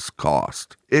tremendous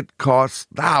cost. It costs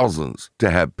thousands to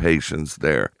have patients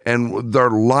there. And they're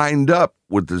lined up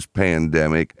with this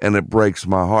pandemic, and it breaks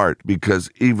my heart because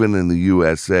even in the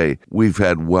USA, we've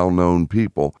had well-known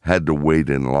people had to wait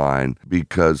in line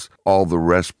because all the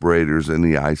respirators in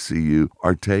the ICU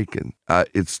are taken.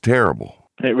 It's terrible.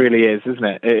 It really is, isn't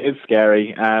it? It is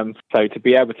scary. So to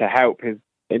be able to help is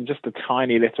in just a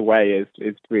tiny little way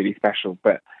is really special.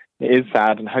 But it is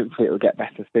sad, and hopefully it will get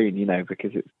better soon,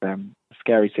 because it's a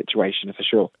scary situation for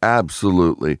sure.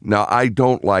 Absolutely. Now, I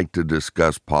don't like to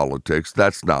discuss politics.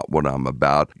 That's not what I'm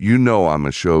about. I'm a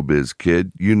showbiz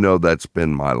kid. That's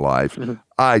been my life.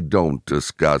 I don't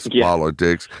discuss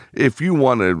politics. If you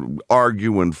want to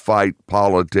argue and fight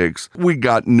politics, we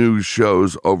got news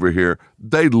shows over here.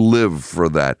 They live for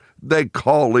that. They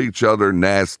call each other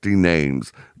nasty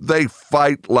names. They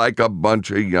fight like a bunch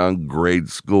of young grade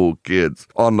school kids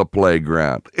on the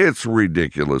playground. It's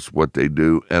ridiculous what they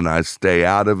do, and I stay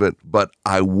out of it. But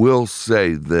I will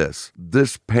say this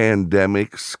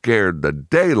pandemic scared the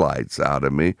daylights out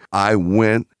of me. I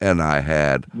went and I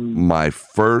had my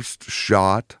first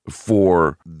shot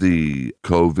for the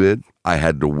COVID. I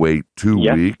had to wait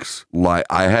 2 weeks. Like,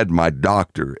 I had my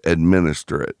doctor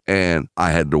administer it, and I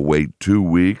had to wait 2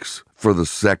 weeks for the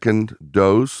second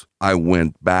dose. I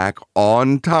went back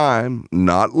on time,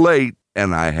 not late,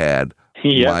 and I had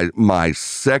my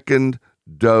second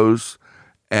dose,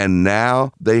 and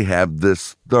now they have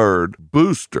this third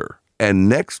booster. And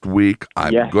next week,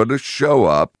 I'm going to show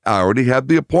up. I already have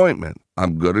the appointment.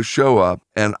 I'm going to show up,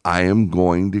 and I am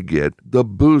going to get the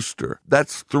booster.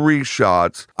 That's 3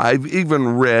 shots. I've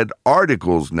even read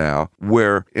articles now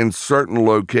where in certain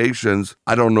locations,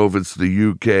 I don't know if it's the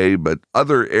UK, but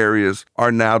other areas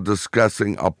are now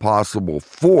discussing a possible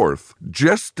 4th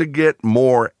just to get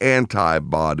more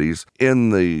antibodies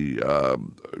in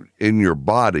your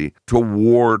body to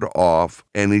ward off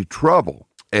any trouble.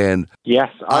 And yes,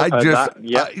 I've heard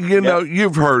that.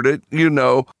 You've heard it.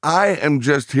 I am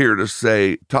just here to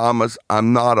say, Thomas,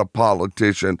 I'm not a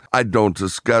politician. I don't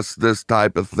discuss this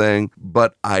type of thing,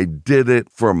 but I did it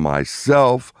for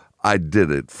myself. I did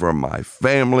it for my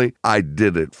family. I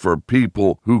did it for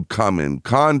people who come in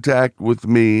contact with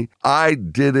me. I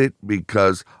did it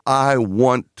because I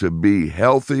want to be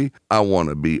healthy. I want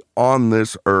to be on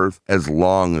this earth as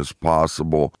long as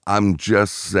possible. I'm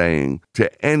just saying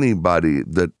to anybody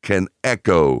that can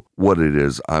echo what it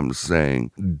is I'm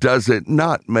saying, does it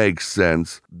not make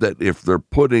sense that if they're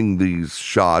putting these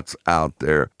shots out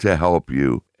there to help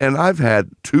you, and I've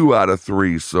had 2 out of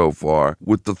 3 so far,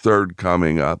 with the third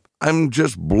coming up, I'm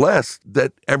just blessed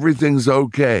that everything's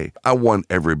okay. I want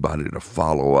everybody to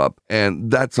follow up,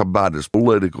 and that's about as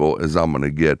political as I'm going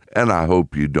to get, and I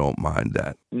hope you don't mind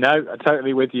that. No, I'm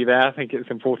totally with you there. I think it's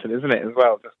important, isn't it, as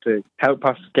well, just to help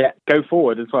us go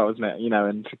forward as well, isn't it?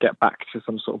 And to get back to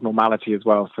some sort of normality as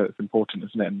well. So it's important,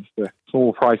 isn't it? And it's a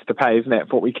small price to pay, isn't it,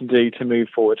 for what we can do to move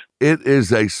forward. It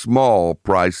is a small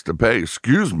price to pay.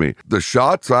 Excuse me. The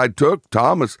shots I took,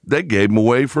 Thomas, they gave them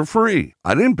away for free.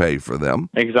 I didn't pay for them.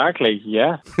 Exactly,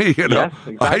 yeah. Yes,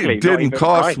 exactly. It didn't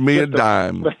cost me a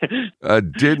dime.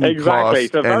 It didn't cost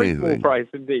it's a very anything. small price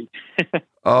indeed.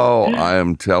 Oh, I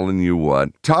am telling you what.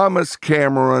 Thomas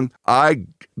Cameron, I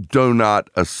do not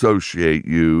associate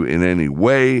you in any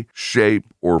way, shape,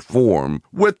 or form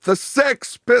with the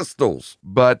Sex Pistols.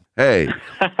 But hey,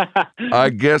 I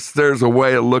guess there's a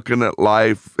way of looking at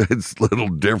life. It's a little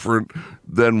different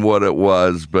than what it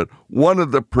was. But one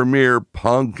of the premier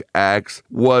punk acts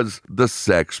was the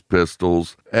Sex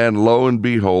Pistols. And lo and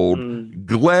behold,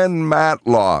 Glenn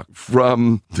Matlock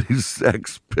from the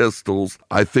Sex Pistols,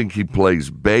 I think he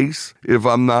plays bass, if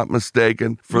I'm not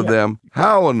mistaken, for them.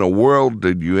 How in the world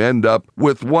did you end up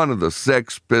with one of the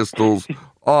Sex Pistols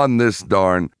on this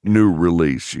darn new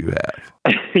release you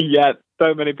have? Yeah,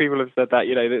 so many people have said that.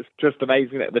 It's just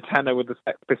amazing that the tenor with the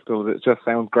Sex Pistols, it just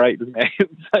sounds great, doesn't it?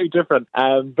 It's so different.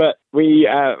 But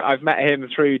I've met him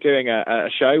through doing a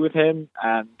show with him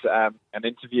and an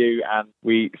interview, and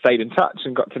we stayed in touch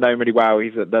and got to know him really well.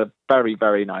 He's a very,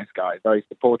 very nice guy, very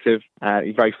supportive.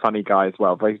 He's a very funny guy as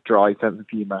well, very dry sense of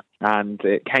humour. And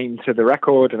it came to the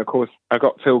record, and of course, I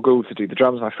got Phil Gould to do the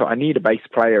drums, and I thought, I need a bass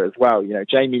player as well.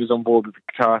 Jamie was on board with the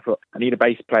guitar. I thought, I need a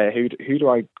bass player. Who do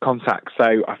I contact? So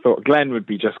I thought Glenn would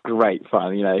be just great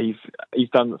fun. He's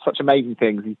done such amazing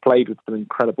things. He's played with some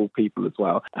incredible people as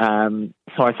well.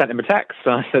 So I sent him a text,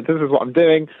 and I said, this is what I'm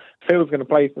doing. Phil's going to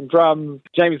play some drums.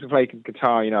 Jamie's going to play some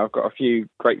guitar. I've got a few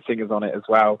great singers on it as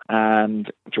well. And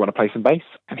do you want to play some bass?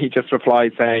 And he just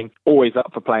replied saying, always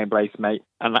up for playing bass, mate.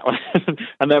 And that was,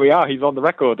 and there we are. He's on the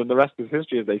record, and the rest is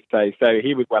history, as they say. So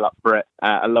he was well up for it.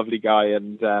 A lovely guy,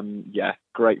 and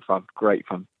great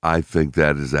fun. I think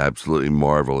that is absolutely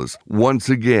marvelous. Once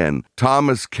again,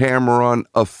 Thomas Cameron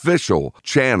official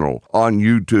channel on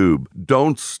YouTube.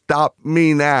 Don't Stop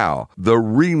Me Now, the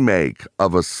remake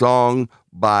of a song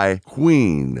by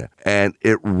Queen, and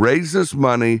it raises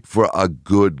money for a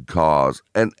good cause,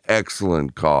 an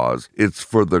excellent cause. It's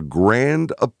for the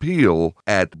Grand Appeal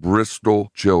at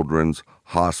Bristol Children's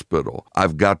Hospital.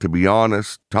 I've got to be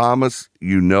honest, Thomas,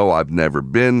 I've never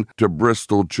been to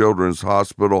Bristol Children's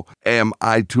Hospital. Am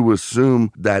I to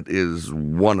assume that is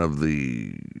one of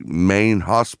the main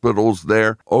hospitals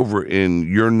there over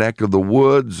in your neck of the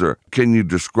woods? Or can you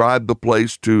describe the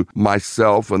place to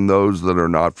myself and those that are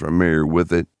not familiar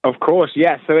with it? Of course,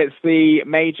 yes. So it's the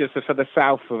major, for the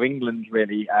south of England,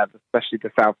 really, especially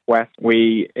the southwest.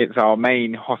 It's our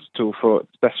main hospital for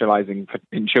specialising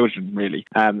in children, really.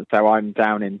 So I'm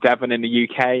down in Devon in the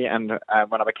UK, and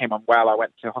when I became unwell, I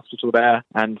went to a hospital there.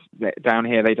 And down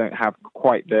here, they don't have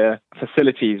quite the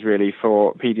facilities, really,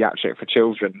 for paediatric, for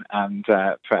children, and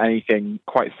for anything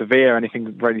quite severe,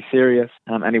 anything really serious.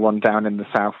 Anyone down in the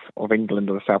south of England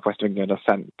or the southwest of England are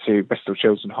sent to Bristol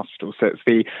Children's Hospital. So it's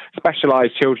the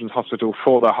specialised children's hospital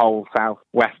for the whole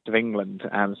southwest of England.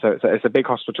 So it's a big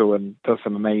hospital and does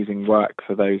some amazing work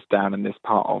for those down in this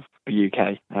part of the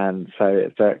UK. And so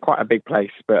it's quite a big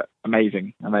place, but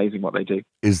amazing what they do.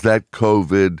 Is that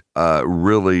COVID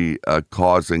really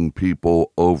causing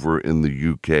people over in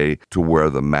the UK to wear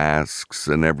the masks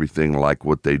and everything like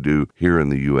what they do here in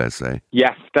the USA?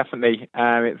 Yes, definitely.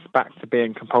 It's back to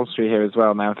being compulsory here as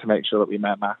well now, to make sure that we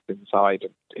wear masks inside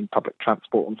and in public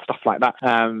transport and stuff like that.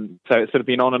 So it's sort of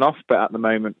been on and off, but at the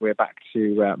moment we're back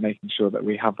to making sure that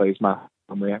we have those masks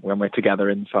when we're together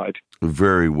inside.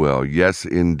 Very well. Yes,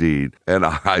 indeed. And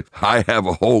I have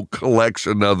a whole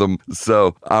collection of them,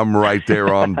 so I'm right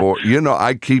there on board.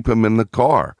 I keep them in the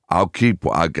car.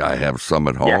 I have some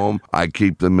at home. I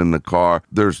keep them in the car.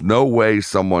 There's no way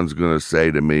someone's going to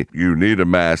say to me, you need a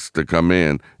mask to come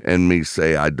in, and me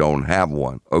say I don't have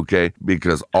one, okay?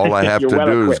 Because all I have to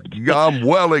do is, I'm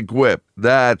well equipped.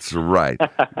 That's right.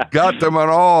 Got them in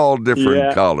all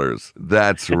different colors.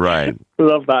 That's right.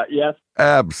 Love that, yes.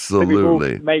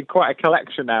 Absolutely. We've all made quite a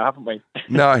collection now, haven't we?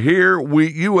 Now here,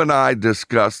 you and I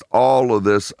discussed all of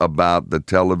this about the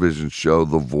television show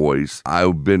The Voice.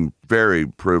 I've been very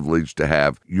privileged to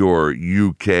have your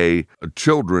UK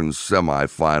children's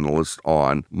semifinalist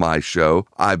on my show.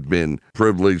 I've been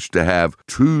privileged to have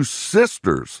two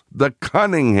sisters, the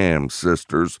Cunningham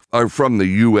sisters, are from the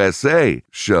USA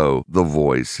show The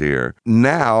Voice here.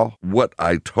 Now, what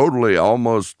I totally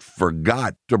almost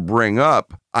forgot to bring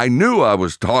up, I knew I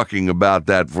was talking about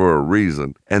that for a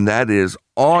reason, and that is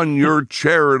on your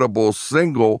charitable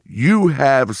single, you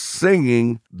have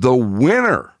singing the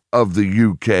winner of the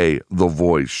UK The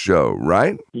Voice show,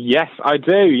 right? Yes, I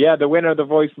do. Yeah, the winner of The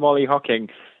Voice, Molly Hocking,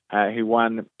 who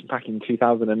won back in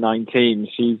 2019.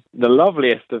 She's the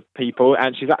loveliest of people,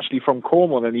 and she's actually from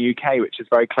Cornwall in the UK, which is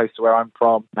very close to where I'm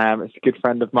from. It's a good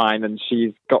friend of mine, and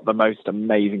she's got the most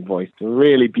amazing voice, a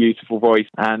really beautiful voice,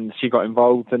 and she got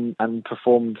involved and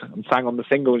performed and sang on the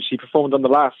single, and she performed on the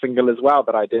last single as well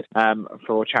that I did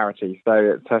for charity. So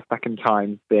it's her second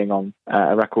time being on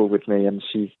a record with me, and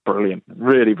she's brilliant,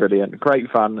 really brilliant, great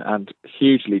fun, and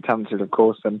hugely talented, of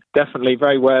course, and definitely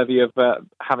very worthy of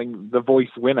having the Voice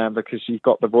winner, because she's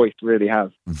got the voice, really has.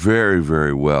 Very,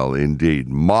 very well indeed.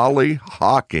 Molly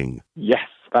Hocking. Yes,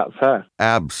 that's her.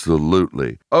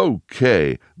 Absolutely.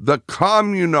 Okay, the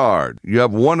Communard. You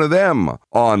have one of them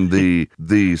on the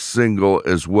single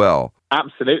as well.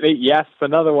 Absolutely, yes.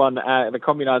 Another one, the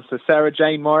Communards, for Sarah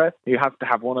Jane Morris, who has to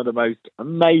have one of the most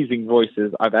amazing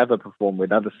voices I've ever performed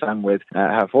with, ever sang with.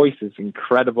 Her voice is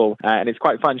incredible, and it's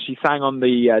quite fun. She sang on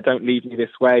the Don't Leave Me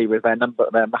This Way with their number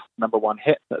one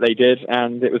hit that they did,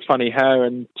 and it was funny, her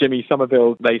and Jimmy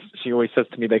Somerville, she always says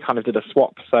to me they kind of did a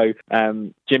swap. So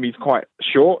Jimmy's quite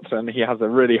short, and he has a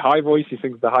really high voice. He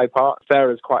sings the high part.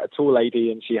 Sarah's quite a tall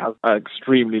lady, and she has an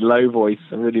extremely low voice,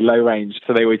 a really low range,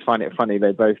 so they always find it funny.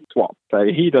 They both swap. So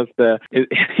he's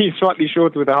slightly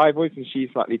shorter with a high voice, and she's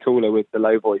slightly taller with the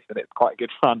low voice, and it's quite good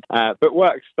fun. But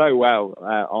works so well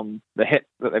on the hit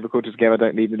that they recorded together,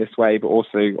 Don't Leave Me This Way, but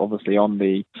also obviously on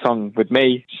the song with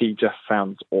me. She just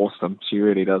sounds awesome. She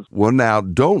really does. Well, now,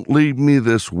 Don't Leave Me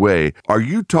This Way. Are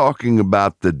you talking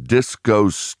about the disco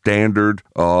standard?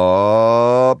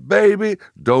 Oh, baby,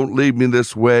 don't leave me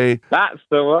this way. That's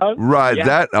the one. Right.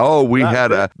 Yeah. We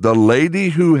had the lady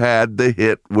who had the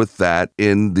hit with that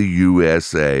in the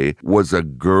USA was a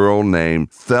girl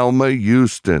named Thelma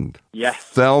Houston. Yes.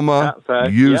 Thelma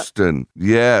Houston.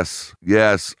 Yep.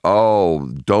 Yes. Oh,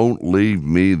 Don't Leave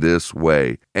Me This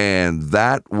Way. And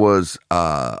that was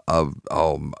a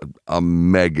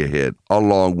mega hit,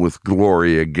 along with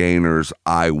Gloria Gaynor's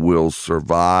I Will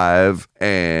Survive,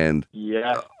 and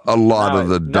a lot of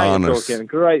the Donnas.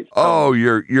 Great song. Oh,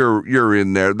 you're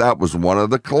in there. That was one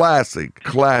of the classic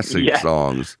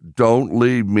songs. Don't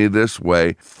Leave Me This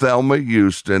Way, Thelma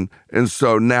Houston. And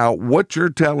so now what you're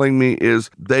telling me is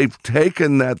they've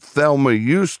taken that Thelma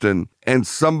Houston and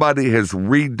somebody has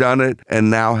redone it and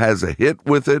now has a hit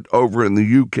with it over in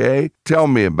the UK. Tell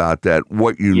me about that,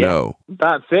 what you know.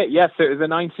 That's it. Yes, it was in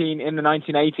the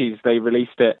 1980s they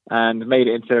released it and made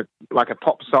it into like a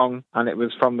pop song, and it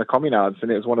was from the Communards,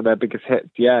 and it was one of their biggest hits.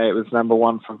 Yeah, it was number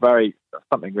one for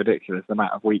something ridiculous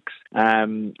amount of weeks.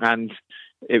 And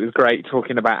it was great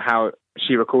talking about how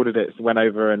she recorded it, went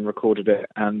over and recorded it,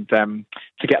 and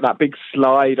to get that big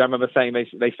slide, I remember saying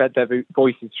they fed their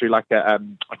voices through like a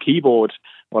keyboard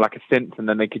or like a synth, and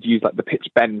then they could use like the pitch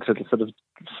bend to sort of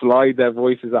slide their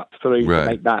voices up through to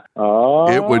make that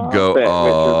it would go bit, which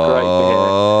was great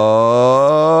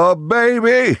to hear.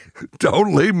 Baby,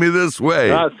 don't leave me this way.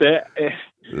 That's it.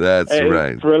 That's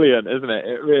right. It's brilliant, isn't it?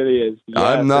 It really is.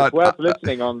 Yeah, it's worth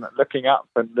looking up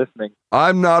and listening.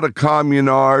 I'm not a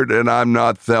Communard and I'm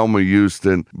not Thelma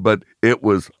Houston, but it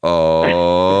was,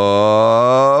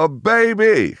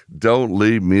 baby, don't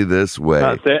leave me this way.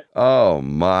 That's it. Oh,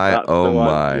 my, That's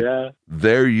my. Yeah.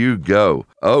 There you go.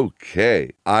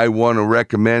 Okay. I want to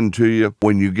recommend to you,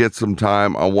 when you get some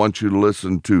time, I want you to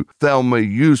listen to Thelma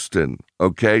Houston,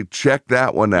 Okay, check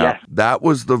that one out. Yes. That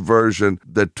was the version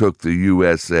that took the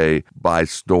USA by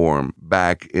storm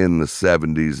back in the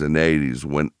 70s and 80s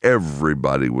when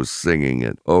everybody was singing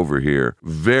it over here.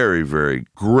 Very, very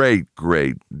great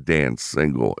dance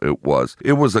single it was.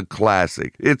 It was a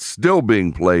classic. It's still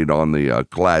being played on the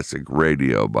classic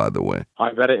radio, by the way.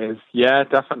 I bet it is. Yeah,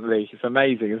 definitely. It's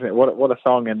amazing, isn't it? What a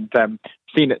song. And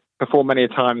seen it performed many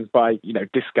times by,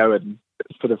 disco and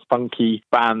sort of funky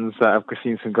bands that have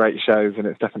seen some great shows, and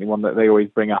it's definitely one that they always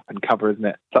bring up and cover, isn't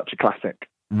it? Such a classic.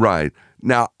 Right.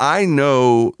 Now, I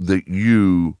know that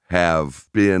you have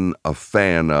been a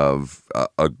fan of,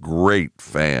 a great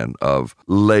fan of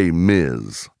Les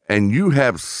Mis. And you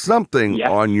have something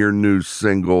on your new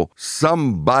single,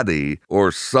 somebody or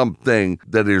something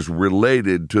that is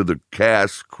related to the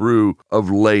cast crew of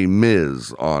Les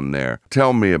Mis on there.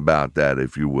 Tell me about that,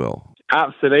 if you will.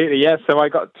 Absolutely, yes. So I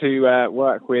got to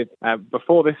work with,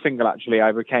 before this single actually,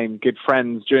 I became good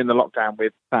friends during the lockdown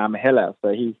with Sam Hiller.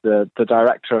 So he's the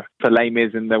director for Les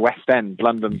Mis in the West End,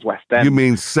 London's West End. You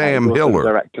mean Sam Hiller? The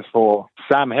director for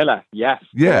Sam Hiller, yes.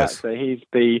 Yes. So he's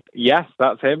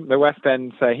that's him, the West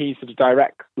End. So he sort of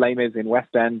directs Les Mis in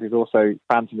West End. He's also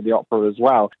Phantom of the Opera as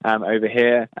well over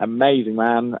here. Amazing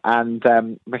man. And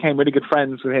became really good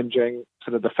friends with him during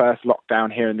sort of the first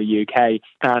lockdown here in the UK.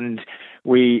 And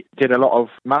we did a lot of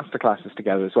masterclasses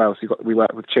together as well. So we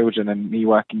worked with children, and me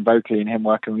working vocally and him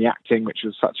working on the acting, which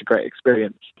was such a great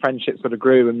experience. Friendship sort of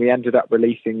grew, and we ended up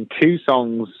releasing 2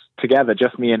 songs together,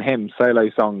 just me and him, solo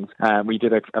songs. We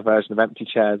did a version of Empty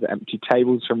Chairs, Empty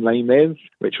Tables from Les Mis,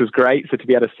 which was great. So to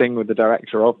be able to sing with the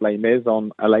director of Les Mis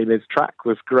on a Les Mis track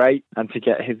was great, and to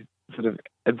get his sort of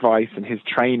advice and his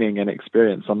training and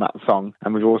experience on that song.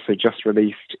 And we've also just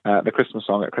released the Christmas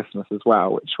song at Christmas as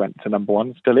well, which went to number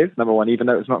 1, still is number 1, even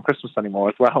though it's not Christmas anymore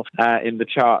as well, in the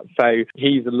chart. So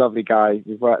he's a lovely guy.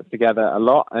 We've worked together a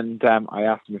lot, and I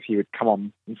asked him if he would come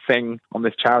on and sing on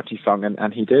this charity song,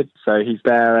 and he did. So he's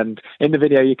there, and in the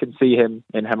video you can see him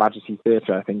in Her Majesty's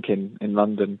Theatre, I think in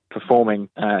London, performing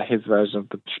his version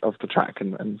of the track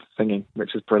and singing,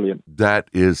 which is brilliant. That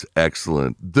is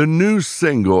excellent. The new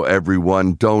single,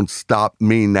 everyone, Don't Stop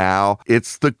Me Now.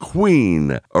 It's the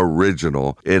Queen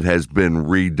original. It has been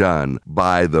redone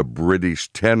by the British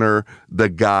tenor, the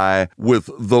guy with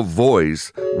the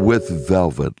voice with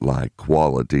velvet-like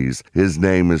qualities. His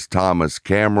name is Thomas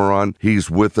Cameron. He's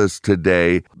with us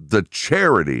today. The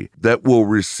charity that will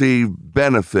receive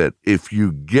benefit if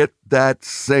you get that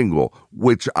single,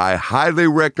 which I highly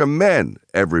recommend,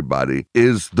 everybody,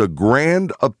 is the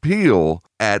Grand Appeal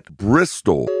at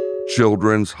Bristol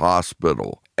Children's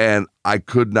Hospital. And I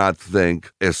could not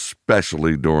think,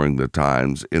 especially during the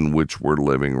times in which we're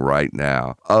living right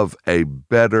now, of a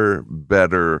better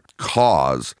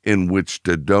cause in which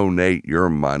to donate your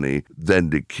money than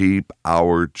to keep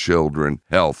our children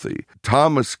healthy.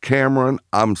 Thomas Cameron,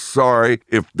 I'm sorry,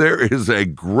 if there is a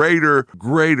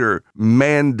greater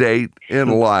mandate in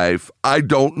life, I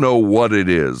don't know what it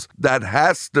is. That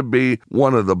has to be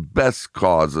one of the best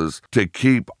causes to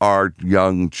keep our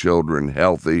young children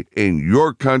healthy in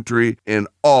your country, in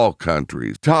all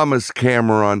countries. Thomas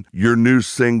Cameron, your new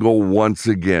single, once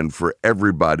again, for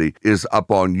everybody, is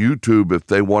up on YouTube. If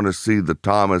they want to see the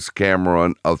Thomas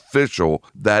Cameron official,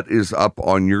 that is up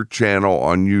on your channel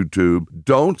on YouTube.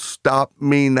 Don't Stop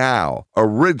Me Now,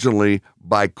 originally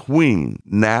by Queen.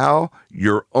 Now,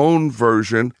 your own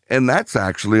version, and that's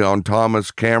actually on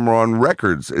Thomas Cameron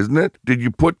Records, isn't it? Did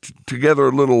you put together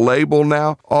a little label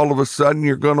now? All of a sudden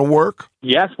you're going to work?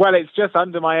 Yes, well, it's just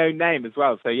under my own name as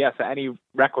well. So, yes, any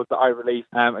records that I release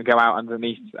go out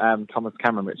underneath Thomas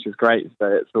Cameron, which is great. So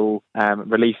it's all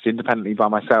released independently by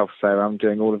myself. So I'm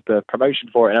doing all of the promotion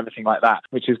for it and everything like that,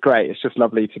 which is great. It's just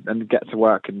lovely to get to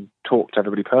work and talk to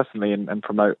everybody personally and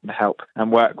promote and help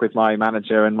and work with my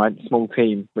manager and my small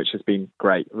team, which has been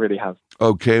great. It really has.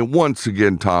 Okay, once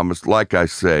again, Thomas, like I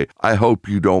say, I hope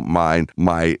you don't mind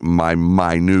my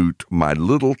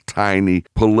little tiny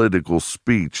political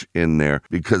speech in there,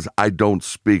 because I don't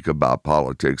speak about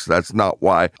politics. That's not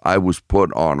why I was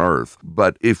put on earth.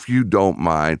 But if you don't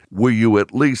mind, will you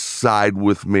at least side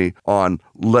with me on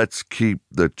let's keep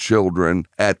the children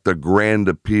at the Grand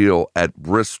Appeal at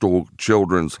Bristol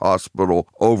Children's Hospital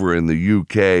over in the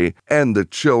UK and the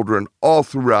children all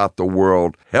throughout the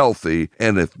world healthy?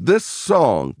 And if this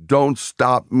song, Don't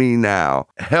Stop Me Now,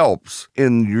 helps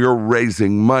in your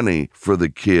raising money for the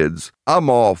kids, I'm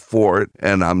all for it,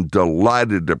 and I'm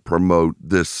delighted to promote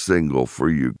this single for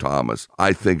you, Thomas.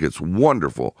 I think it's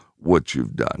wonderful what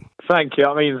you've done. Thank you.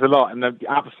 That means a lot, and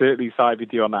absolutely side with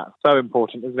you on that. So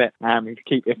important, isn't it? To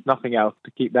keep, if nothing else,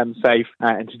 to keep them safe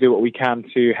and to do what we can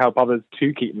to help others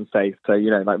to keep them safe. So,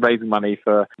 like raising money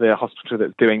for the hospital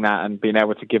that's doing that and being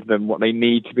able to give them what they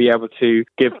need to be able to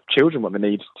give children what they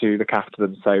need to look after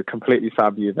them. So completely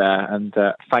side with you there, and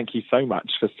thank you so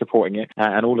much for supporting it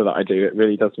and all of that I do. It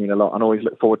really does mean a lot, and always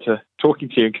look forward to talking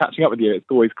to you and catching up with you. It's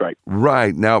always great.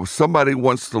 Right. Now, if somebody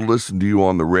wants to listen to you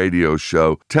on the radio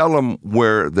show, tell them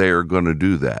where they are going to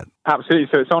do that. Absolutely.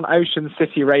 So it's on Ocean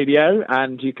City Radio,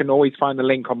 and you can always find the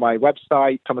link on my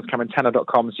website,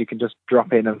 thomascamerontenor.com, so you can just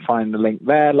drop in and find the link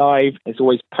there live. It's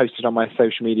always posted on my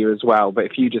social media as well, but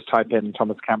if you just type in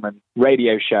Thomas Cameron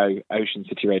Radio Show, Ocean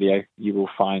City Radio, you will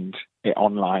find it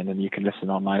online, and you can listen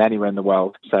online anywhere in the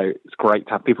world. So it's great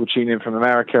to have people tune in from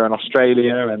America and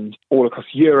Australia and all across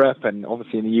Europe, and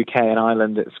obviously in the UK and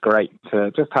Ireland. It's great to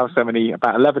just have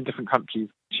about 11 different countries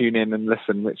tune in and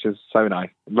listen, which is so nice.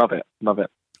 Love it. Love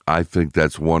it. I think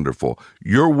that's wonderful.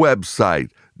 Your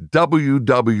website,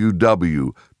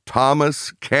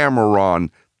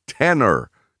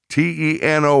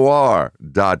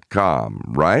 www.thomascamerontenor.com,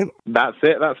 right? That's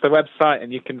it. That's the website,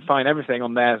 and you can find everything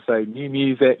on there. So new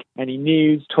music, any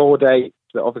news, tour dates,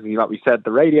 obviously, like we said,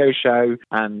 the radio show,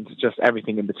 and just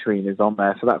everything in between is on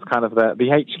there. So that's kind of the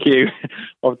HQ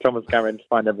of Thomas Cameron to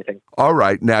find everything. All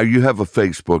right. Now, you have a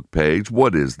Facebook page.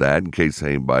 What is that, in case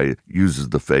anybody uses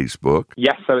the Facebook?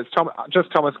 Yes, so it's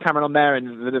just Thomas Cameron on there, and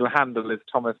the little handle is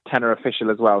Thomas Tenor Official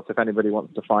as well. So if anybody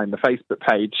wants to find the Facebook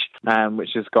page, which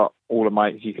has got all of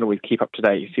you can always keep up to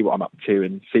date. You see what I'm up to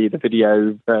and see the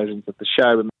video versions of the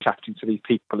show and chatting to these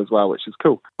people as well, which is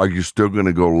cool. Are you still going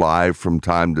to go live from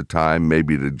time to time,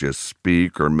 maybe to just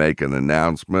speak or make an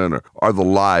announcement, or are the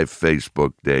live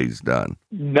Facebook days done?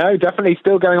 No, definitely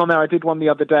still going on there. I did one the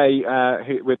other day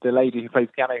with the lady who plays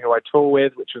piano, who I tour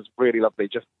with, which was really lovely,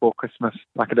 just before Christmas,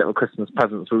 like a little Christmas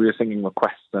present. So we were singing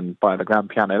requests and by the grand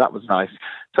piano. That was nice.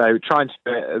 So trying to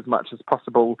do it as much as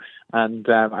possible, and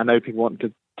I know people want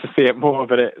to see it more,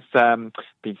 but it's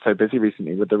been so busy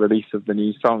recently with the release of the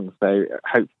new songs. So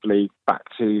hopefully back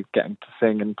to getting to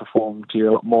sing and perform to you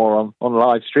a lot more on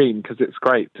live stream, because it's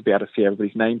great to be able to see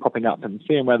everybody's name popping up and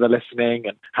seeing where they're listening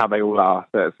and how they all are.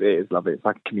 So it is lovely. It's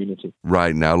like a community.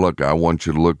 Right. Now, look, I want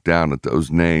you to look down at those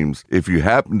names. If you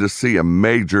happen to see a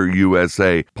major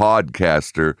USA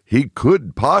podcaster, he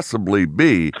could possibly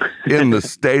be in the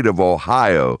state of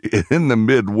Ohio, in the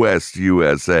Midwest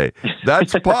USA.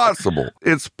 That's possible.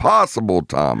 It's possible,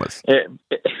 Thomas. It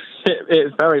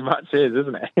very much is,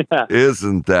 isn't it? Yeah.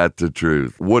 Isn't that the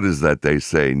truth? What is that they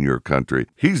say in your country?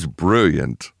 He's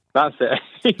brilliant. That's it.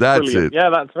 That's brilliant. it. Yeah,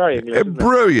 that's very English.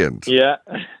 Brilliant. Yeah.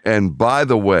 And by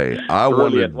the way,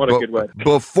 Brilliant. What a good word.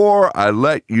 Before I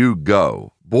let you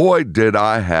go, boy, did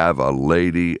I have a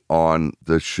lady on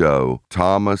the show.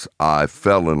 Thomas, I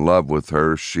fell in love with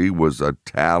her. She was a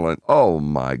talent. Oh,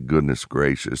 my goodness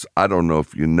gracious. I don't know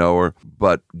if you know her,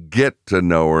 but get to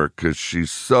know her, because she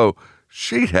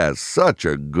has such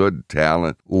a good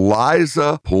talent.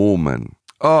 Liza Pullman.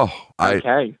 Oh,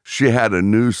 she had a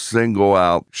new single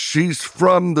out. She's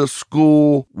from the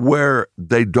school where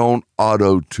they don't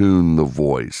auto-tune the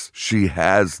voice. She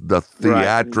has the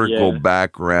theatrical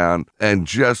background and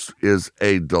just is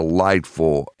a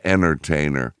delightful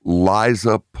entertainer.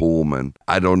 Liza Pullman.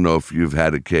 I don't know if you've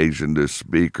had occasion to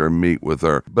speak or meet with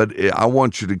her, but I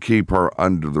want you to keep her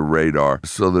under the radar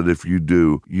so that if you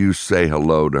do, you say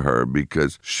hello to her,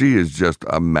 because she is just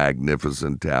a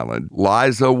magnificent talent.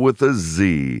 Liza with a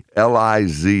Z,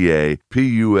 Liza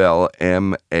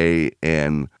Pullman.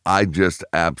 I just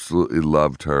absolutely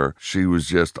loved her. She was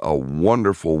just a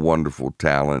wonderful, wonderful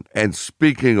talent. And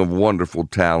speaking of wonderful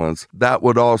talents, that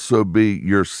would also be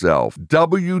yourself.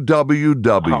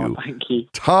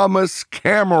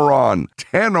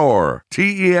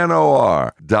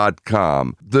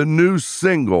 www.thomascamerontenor.com. The new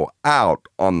single out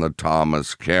on the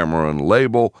Thomas Cameron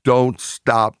label, Don't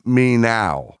Stop Me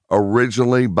Now.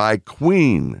 Originally by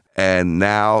Queen, and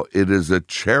now it is a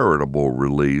charitable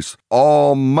release.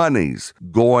 All monies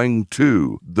going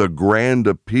to the Grand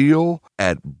Appeal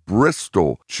at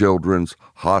Bristol Children's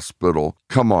Hospital.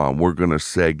 Come on, we're going to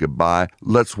say goodbye.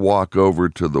 Let's walk over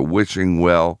to the wishing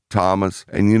well, Thomas.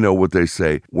 And you know what they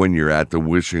say, when you're at the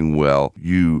wishing well,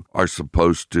 you are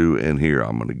supposed to, and here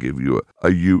I'm going to give you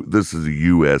this is a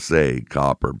USA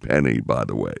copper penny, by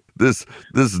the way. This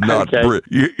is not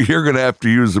you're going to have to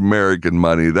use American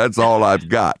money. That's all I've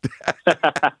got.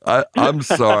 I'm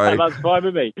sorry. That's fine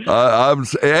with me.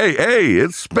 Hey,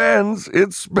 it spends.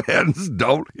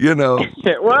 Don't,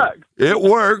 It works. It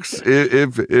works.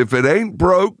 If it ain't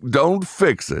broke, don't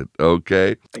fix it,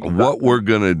 okay? Exactly. What we're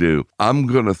going to do, I'm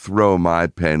going to throw my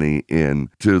penny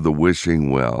into the wishing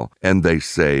well. And they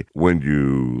say, when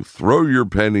you throw your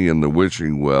penny in the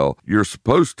wishing well, you're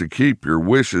supposed to keep your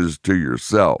wishes to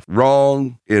yourself.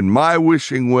 Wrong. In my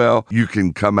wishing well, you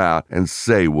can come out and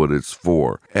say what it's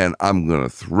for. And I'm going to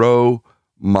throw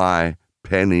my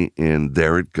penny in.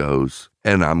 There it goes.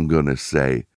 And I'm going to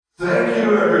say, thank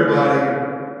you, everybody.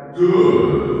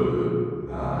 Good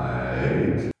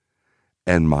night.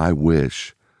 And my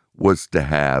wish was to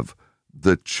have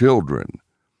the children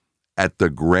at the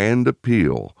Grand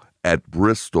Appeal at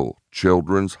Bristol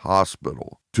Children's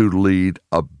Hospital to lead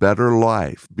a better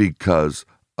life because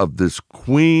of this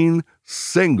Queen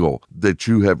single that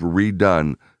you have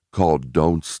redone called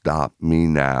Don't Stop Me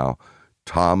Now.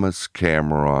 Thomas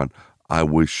Cameron, I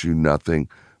wish you nothing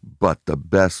but the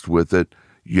best with it.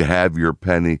 You have your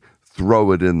penny,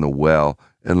 throw it in the well,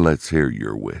 and let's hear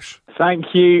your wish. Thank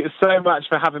you so much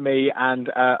for having me, and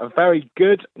a very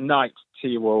good night to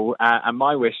you all. And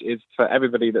my wish is for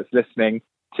everybody that's listening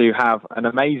to have an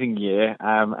amazing year,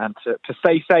 and to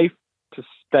stay safe, to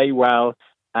stay well,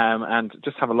 and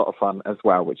just have a lot of fun as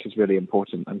well, which is really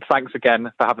important. And thanks again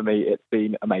for having me. It's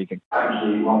been amazing. Thank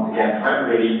you once again, home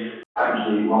really. Thank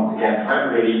you once again,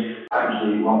 home really. Thank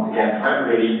you once again, home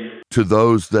really. To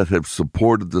those that have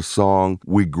supported the song,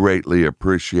 we greatly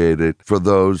appreciate it. For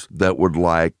those that would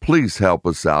like, please help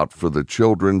us out for the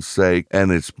children's sake,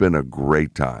 and it's been a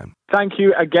great time. Thank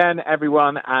you again,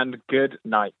 everyone, and good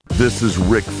night. This is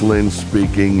Rick Flynn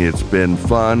speaking. It's been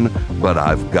fun, but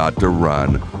I've got to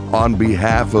run. On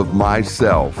behalf of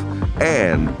myself,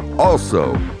 and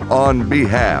also on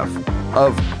behalf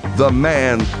of the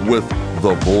man with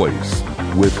the voice,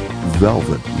 with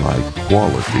velvet-like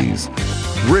qualities,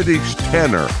 British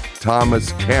tenor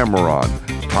Thomas Cameron,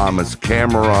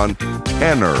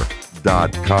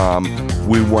 ThomasCameronTenor.com.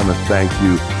 We want to thank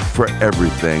you for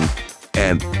everything,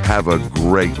 and have a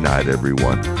great night,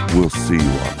 everyone. We'll see you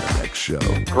on the next show.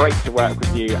 Great to work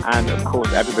with you, and of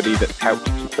course everybody that's helped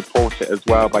to support it as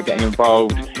well by getting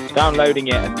involved, downloading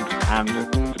it, and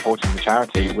supporting the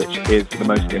charity, which is the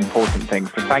most important thing.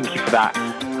 So thank you for that.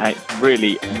 It's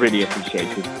really, really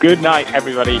appreciated. Good night,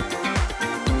 everybody.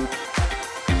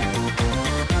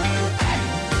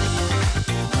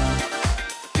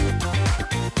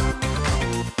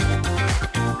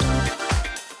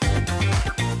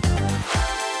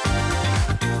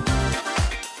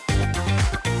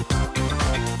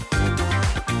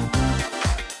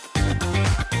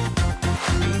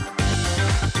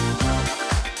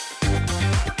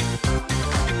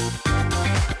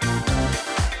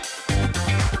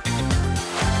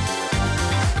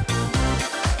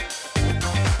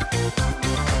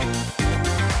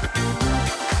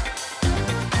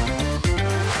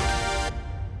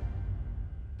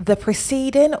 The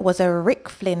preceding was a Rick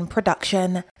Flynn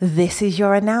production. This is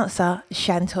your announcer,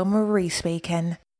 Chantal Marie speaking.